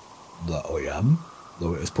crow. That I am,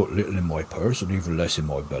 though it has put little in my purse and even less in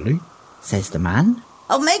my belly, says the man.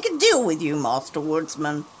 I'll make a deal with you, Master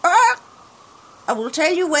Woodsman. Ah! I will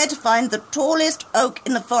tell you where to find the tallest oak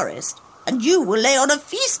in the forest, and you will lay on a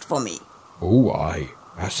feast for me. Oh, aye,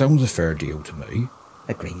 that sounds a fair deal to me,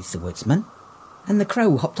 agrees the woodsman. And the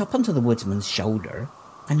crow hopped up onto the woodsman's shoulder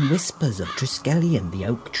and whispers of Triskelion the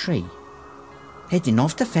oak tree. Heading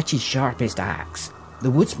off to fetch his sharpest axe,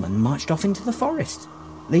 the woodsman marched off into the forest,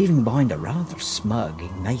 leaving behind a rather smug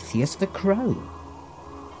Ignatius the crow.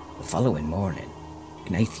 The following morning,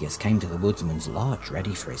 Ignatius came to the woodsman's lodge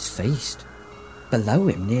ready for his feast. Below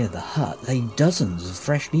him near the hut lay dozens of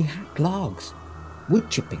freshly hacked logs, wood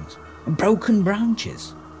chippings and broken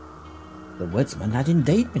branches. The woodsman had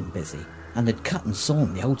indeed been busy and had cut and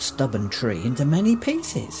sawn the old stubborn tree into many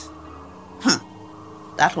pieces.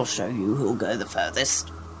 That'll show you who'll go the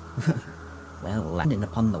furthest. Well, landing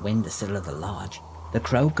upon the windowsill of the lodge, the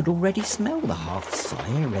crow could already smell the hearth's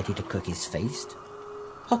fire ready to cook his feast.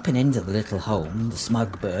 Hopping into the little home, the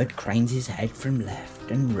smug bird cranes his head from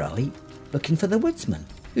left and right, looking for the woodsman,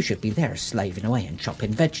 who should be there slaving away and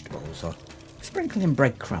chopping vegetables or sprinkling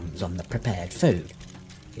breadcrumbs on the prepared food.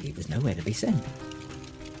 Yet he was nowhere to be seen.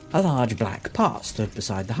 A large black pot stood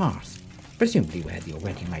beside the hearth, presumably where the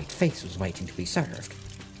already made feast was waiting to be served.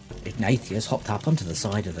 Ignatius hopped up onto the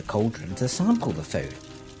side of the cauldron to sample the food,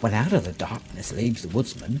 when out of the darkness leaps the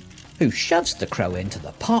woodsman, who shoves the crow into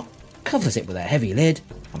the pot, covers it with a heavy lid,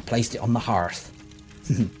 and placed it on the hearth.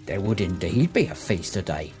 There would indeed be a feast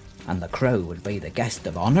today, and the crow would be the guest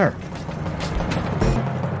of honour.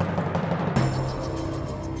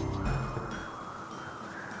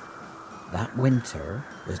 That winter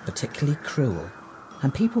was particularly cruel,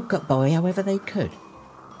 and people got by however they could.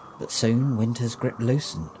 But soon winter's grip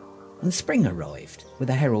loosened, and spring arrived with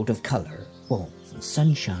a herald of colour, warmth and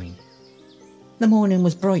sunshine. The morning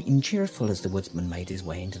was bright and cheerful as the woodsman made his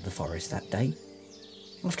way into the forest that day.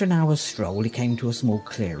 After an hour's stroll he came to a small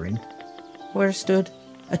clearing, where stood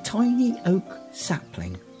a tiny oak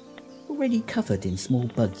sapling, already covered in small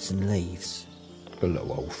buds and leaves.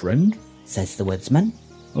 Hello, old friend, says the woodsman.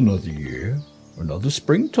 Another year, another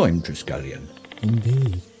springtime, Triskelion.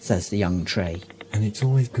 Indeed, says the young tree. And it's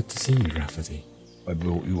always good to see you, Rafferty. I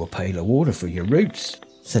brought you a pail of water for your roots,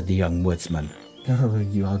 said the young woodsman. Oh,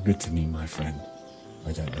 you are good to me, my friend.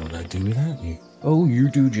 I don't know what I'd do without you. Oh, you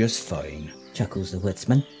do just fine, chuckles the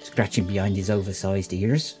woodsman, scratching behind his oversized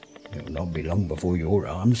ears. It'll not be long before your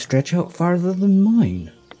arms stretch out farther than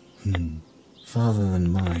mine. Farther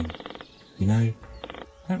than mine. You know,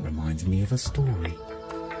 that reminds me of a story.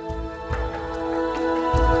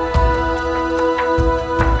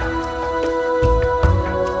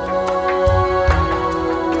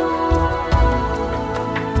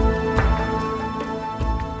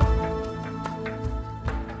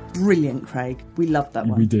 Brilliant, Craig. We loved that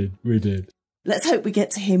one. We did. Let's hope we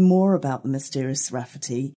get to hear more about the mysterious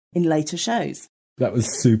Rafferty in later shows. That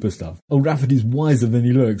was super stuff. Oh, Rafferty's wiser than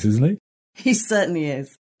he looks, isn't he? He certainly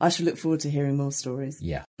is. I shall look forward to hearing more stories.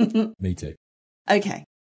 Yeah, me too. Okay.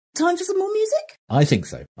 Time for some more music? I think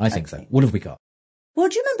so. So. What have we got? Well,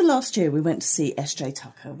 do you remember last year we went to see S.J.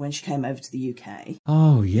 Tucker when she came over to the UK?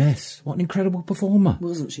 Oh, yes. What an incredible performer.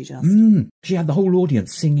 Wasn't she just? She had the whole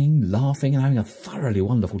audience singing, laughing and having a thoroughly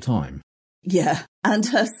wonderful time. Yeah, and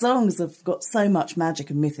her songs have got so much magic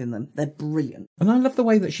and myth in them. They're brilliant. And I love the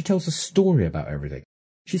way that she tells a story about everything.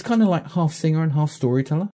 She's kind of like half singer and half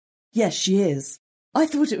storyteller. Yes, she is. I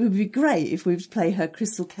thought it would be great if we would play her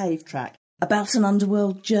Crystal Cave track about an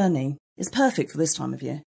underworld journey. It's perfect for this time of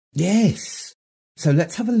year. Yes! So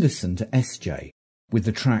let's have a listen to SJ with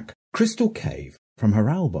the track Crystal Cave from her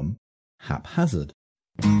album Haphazard.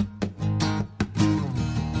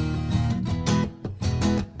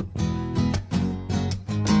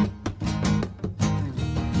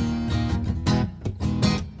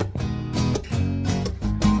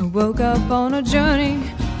 I woke up on a journey,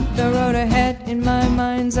 the road ahead in my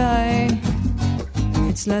mind's eye.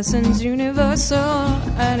 Its lessons universal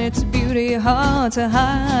and its beauty hard to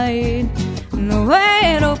hide. And the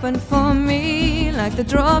way it opened for me like the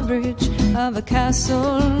drawbridge of a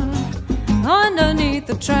castle. Underneath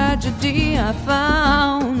the tragedy I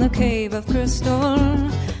found the cave of crystal.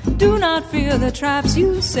 Do not fear the traps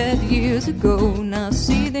you set years ago, now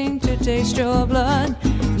seething to taste your blood.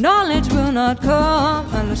 Knowledge will not come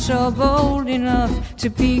unless you're bold enough to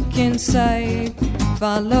peek inside,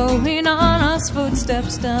 following on us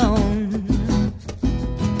footsteps down.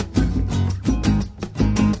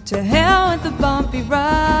 To hell with the bumpy ride,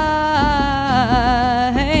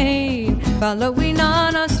 following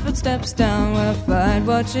on us footsteps down. We'll find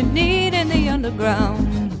what you need in the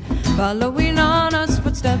underground. Following on us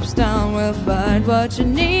footsteps down, we'll find what you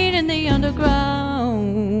need in the underground.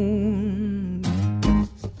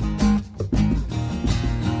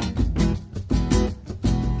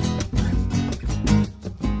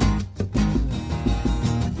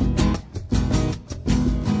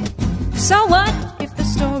 So what if the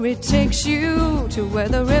story takes you to where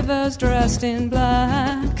the river's dressed in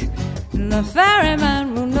black? And the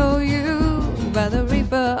ferryman will know you by the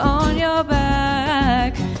reaper on your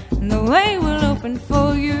back. And the way will open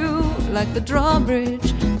for you like the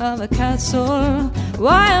drawbridge of a castle.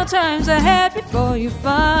 Wild times ahead before you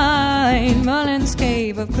find Merlin's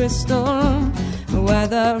cave of crystal,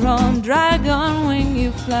 whether on dragon wing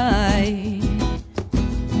you fly,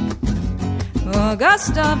 or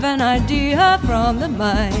gust of an idea from the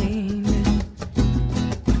mind.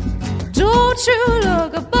 Don't you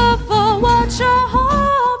look above for what you're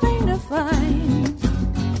hoping to find.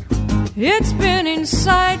 It's been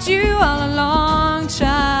inside you all along,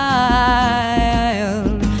 child,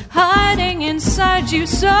 hiding inside you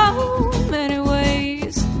so many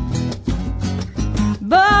ways,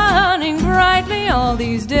 burning brightly all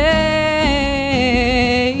these days.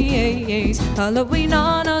 Following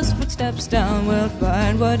on us footsteps down, we'll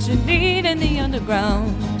find what you need in the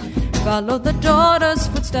underground. Follow the daughter's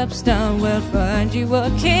footsteps down, we'll find you a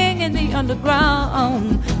king in the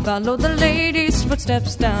underground. Follow the lady's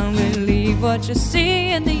footsteps down, we'll leave what you see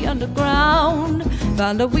in the underground.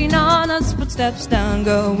 Following on us footsteps down,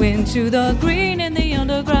 go into the green in the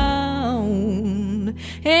underground.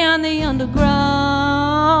 In the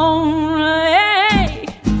underground, hey!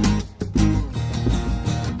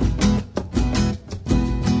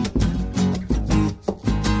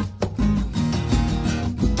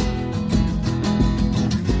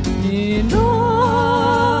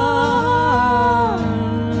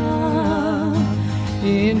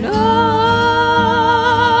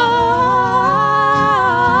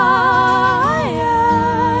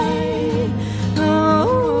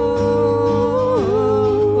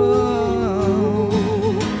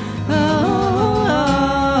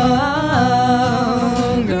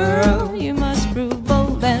 Girl, you must prove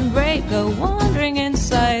bold and brave. Go wandering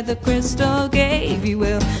inside the crystal cave. You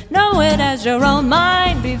will know it as your own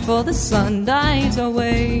mind before the sun dies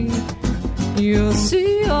away. You'll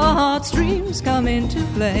see your heartstrings come into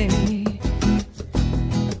play.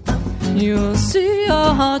 You'll see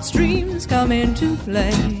your heartstrings come into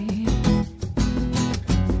play.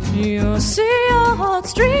 You'll see your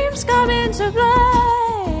heartstrings come into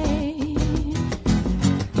play.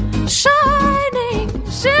 Shining,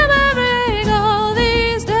 shimmering all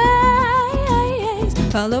these days.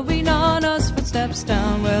 Following on us footsteps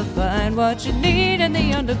down, we'll find what you need in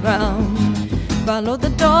the underground. Follow the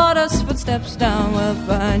daughter's footsteps down, we'll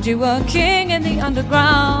find you a king in the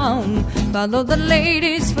underground. Follow the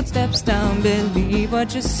lady's footsteps down, believe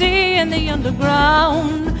what you see in the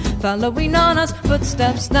underground. Following on us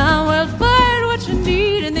footsteps down, we'll find what you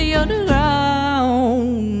need in the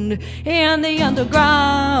underground. In the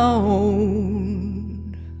underground.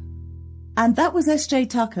 And that was SJ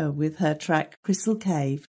Tucker with her track Crystal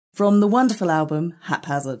Cave from the wonderful album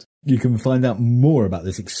Haphazard. You can find out more about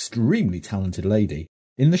this extremely talented lady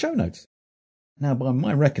in the show notes. Now, by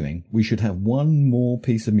my reckoning, we should have one more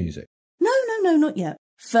piece of music. No, not yet.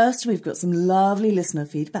 First, we've got some lovely listener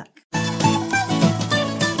feedback.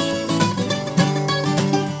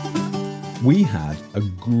 We had a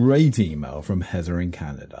great email from Heather in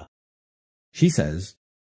Canada. She says,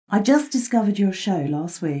 I just discovered your show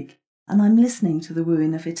last week, and I'm listening to the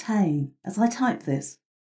wooing of Etain as I type this.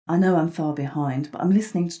 I know I'm far behind, but I'm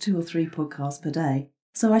listening to 2 or 3 podcasts per day,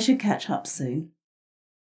 so I should catch up soon.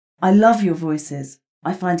 I love your voices.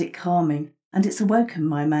 I find it calming, and it's awoken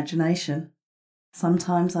my imagination.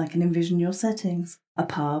 Sometimes I can envision your settings, a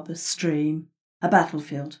pub, a stream, a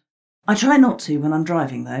battlefield. I try not to when I'm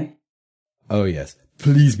driving, though. Oh yes,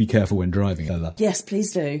 please be careful when driving, Ella. Yes,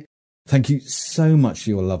 please do. Thank you so much for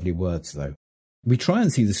your lovely words, though. We try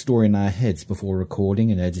and see the story in our heads before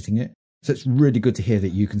recording and editing it, so it's really good to hear that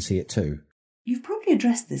you can see it too. You've probably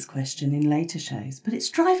addressed this question in later shows, but it's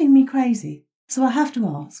driving me crazy, so I have to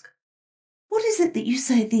ask. What is it that you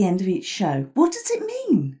say at the end of each show? What does it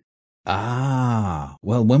mean? Ah,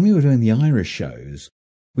 well, when we were doing the Irish shows,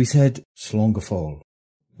 we said Slán go fóill,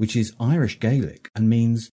 which is Irish Gaelic and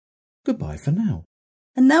means goodbye for now.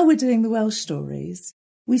 And now we're doing the Welsh stories.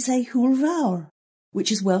 We say Hwyl fawr,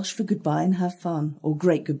 which is Welsh for goodbye and have fun, or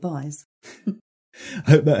great goodbyes.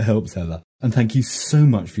 I hope that helps, Ella, and thank you so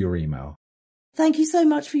much for your email. Thank you so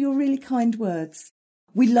much for your really kind words.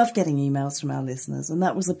 We love getting emails from our listeners, and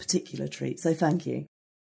that was a particular treat, so thank you.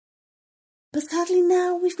 But sadly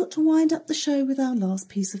now we've got to wind up the show with our last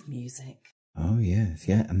piece of music. Oh yes,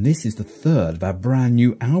 yeah, and this is the 3rd of our brand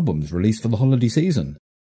new albums released for the holiday season.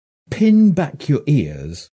 Pin back your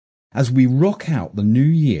ears as we rock out the new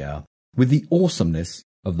year with the awesomeness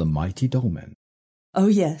of the Mighty Dolmen. Oh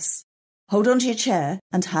yes. Hold on to your chair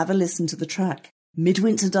and have a listen to the track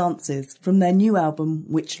Midwinter Dances from their new album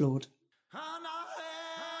Witchlord.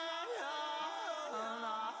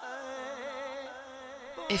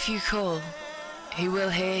 If you call, he will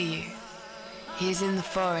hear you. He is in the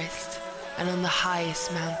forest and on the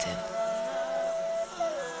highest mountain.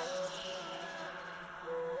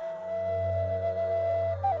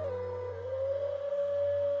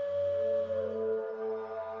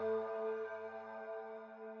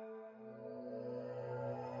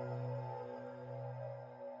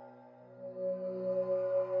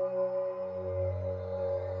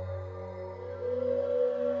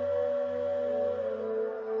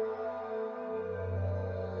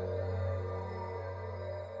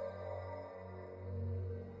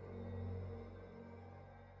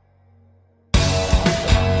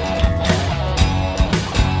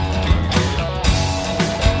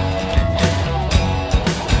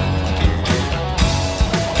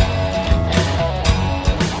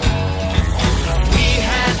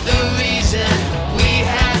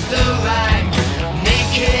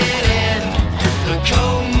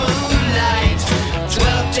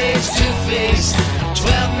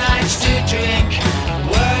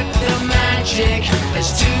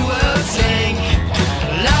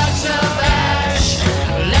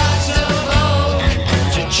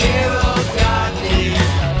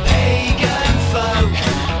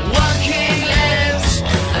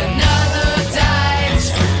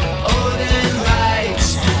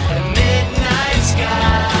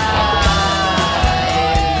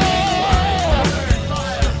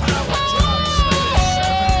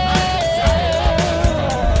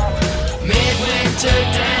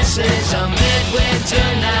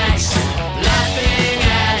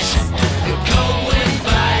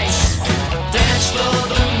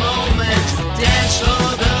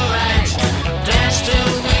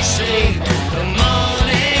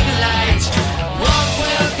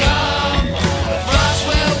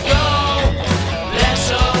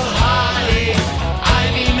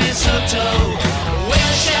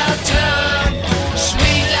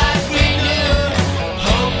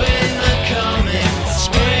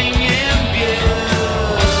 Spring in view.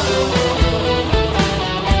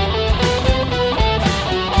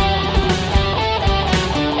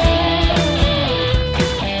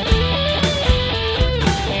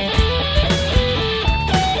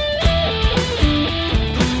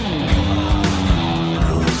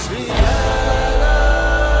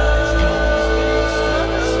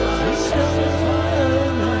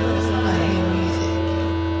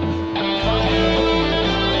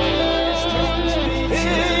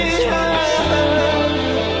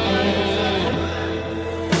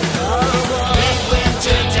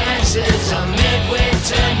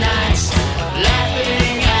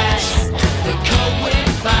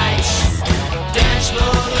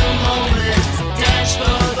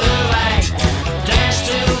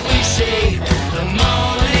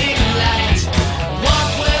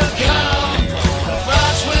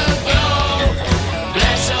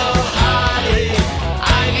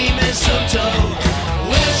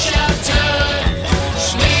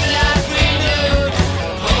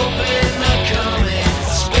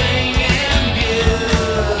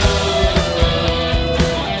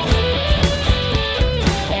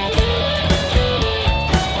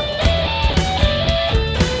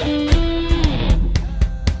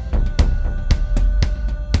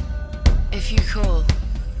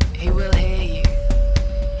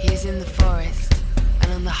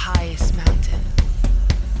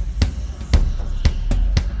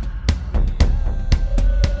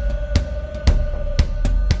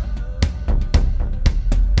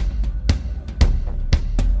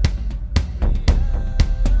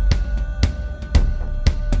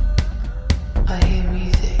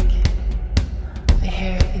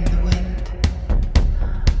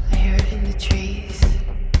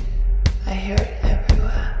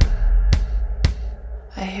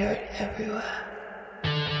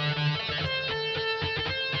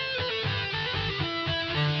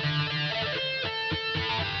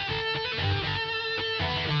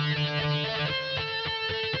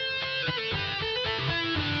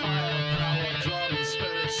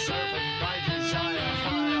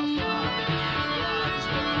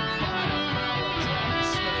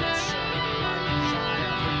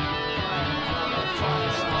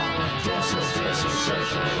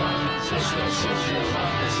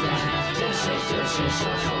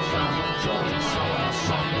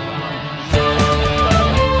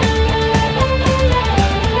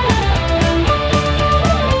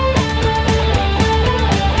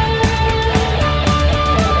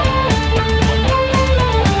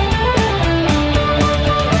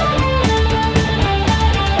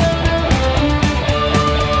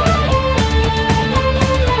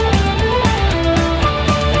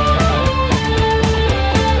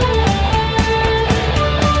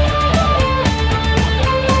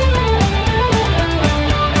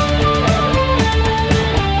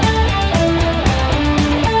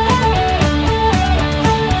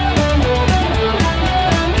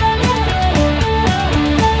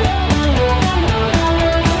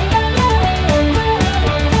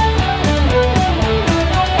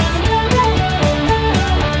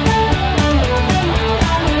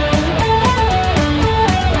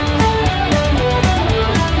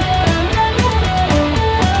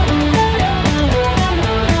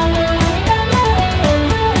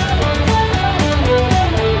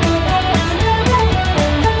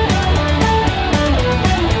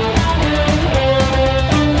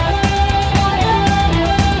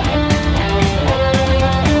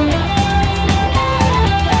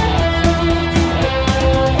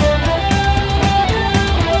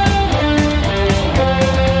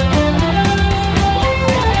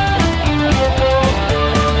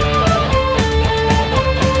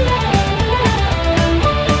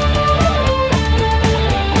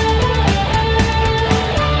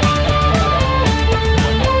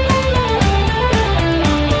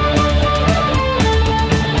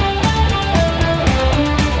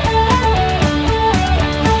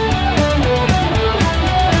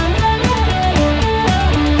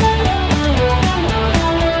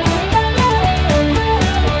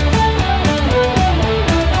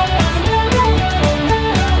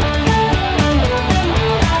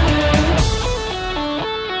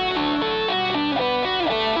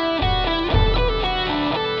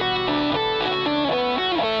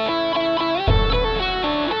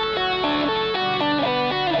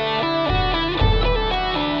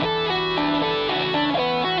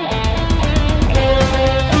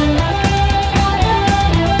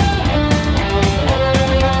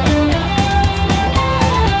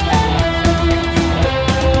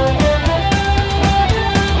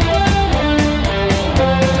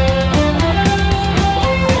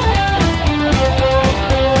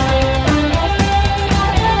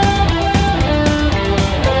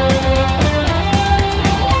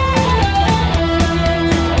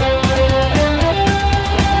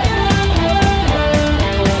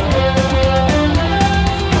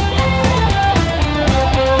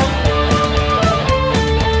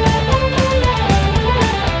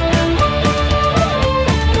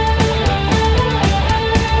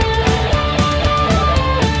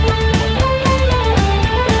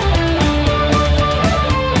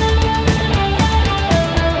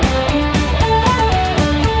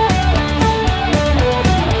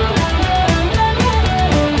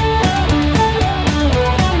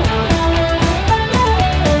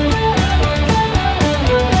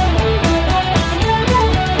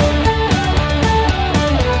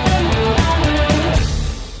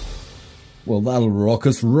 Well, that'll rock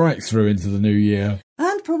us right through into the new year.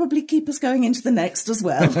 And probably keep us going into the next as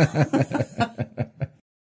well.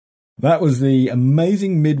 That was the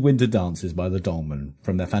amazing Midwinter Dances by the Dolmen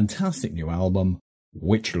from their fantastic new album,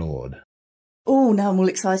 Witch Lord. Oh, now I'm all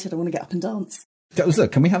excited. I want to get up and dance. So,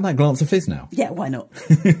 can we have that glance of fizz now? Yeah, why not?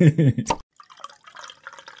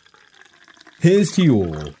 Here's to you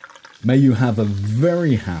all. May you have a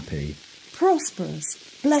very happy,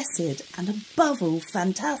 prosperous, blessed, and above all,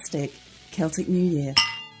 fantastic Celtic New Year.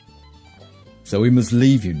 So we must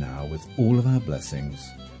leave you now with all of our blessings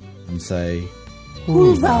and say,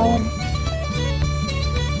 Ulvaun.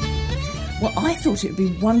 Well, I thought it would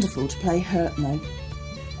be wonderful to play her... No.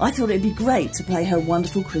 I thought it would be great to play her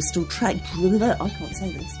wonderful crystal track... I can't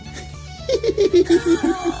say this.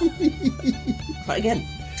 Try again.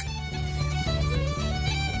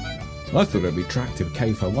 I thought it would be attractive to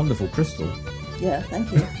cave her wonderful crystal. Yeah, thank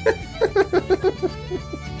you.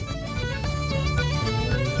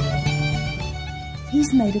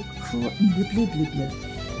 He's made a blah, blah, blah, blah.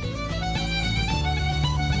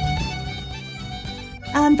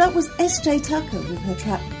 And that was S.J. Tucker with her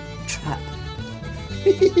trap.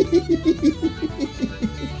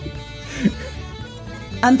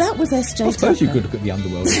 And that was S.J. Tucker. I suppose you could look at the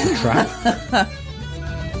underworld as a trap.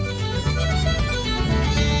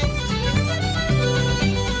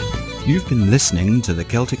 You've been listening to the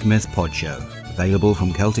Celtic Myth Pod Show, available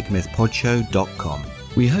from CelticMythPodShow.com.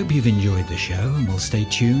 We hope you've enjoyed the show and will stay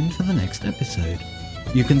tuned for the next episode.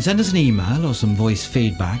 You can send us an email or some voice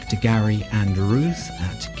feedback to Gary and Ruth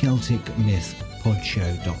at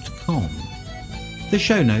CelticMythPodShow.com. The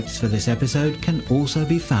show notes for this episode can also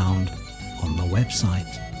be found on the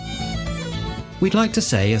website. We'd like to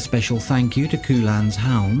say a special thank you to Kulan's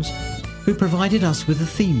Hounds, who provided us with the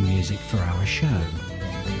theme music for our show.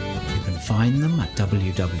 You can find them at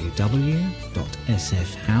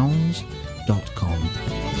www.sfhounds.com.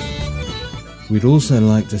 We'd also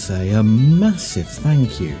like to say a massive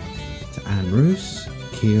thank you to Anne Roos,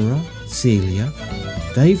 Kira, Celia,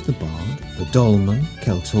 Dave the Bard, the Dolman,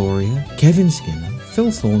 Keltoria, Kevin Skinner, Phil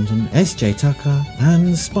Thornton, SJ Tucker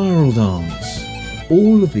and Spiral Dance.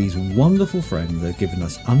 All of these wonderful friends have given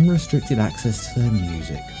us unrestricted access to their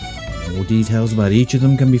music. More details about each of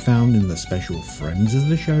them can be found in the special Friends of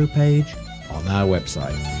the Show page on our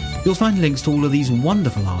website. You'll find links to all of these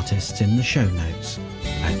wonderful artists in the show notes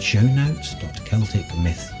at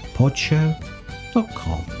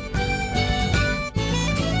shownotes.celticmythpodshow.com.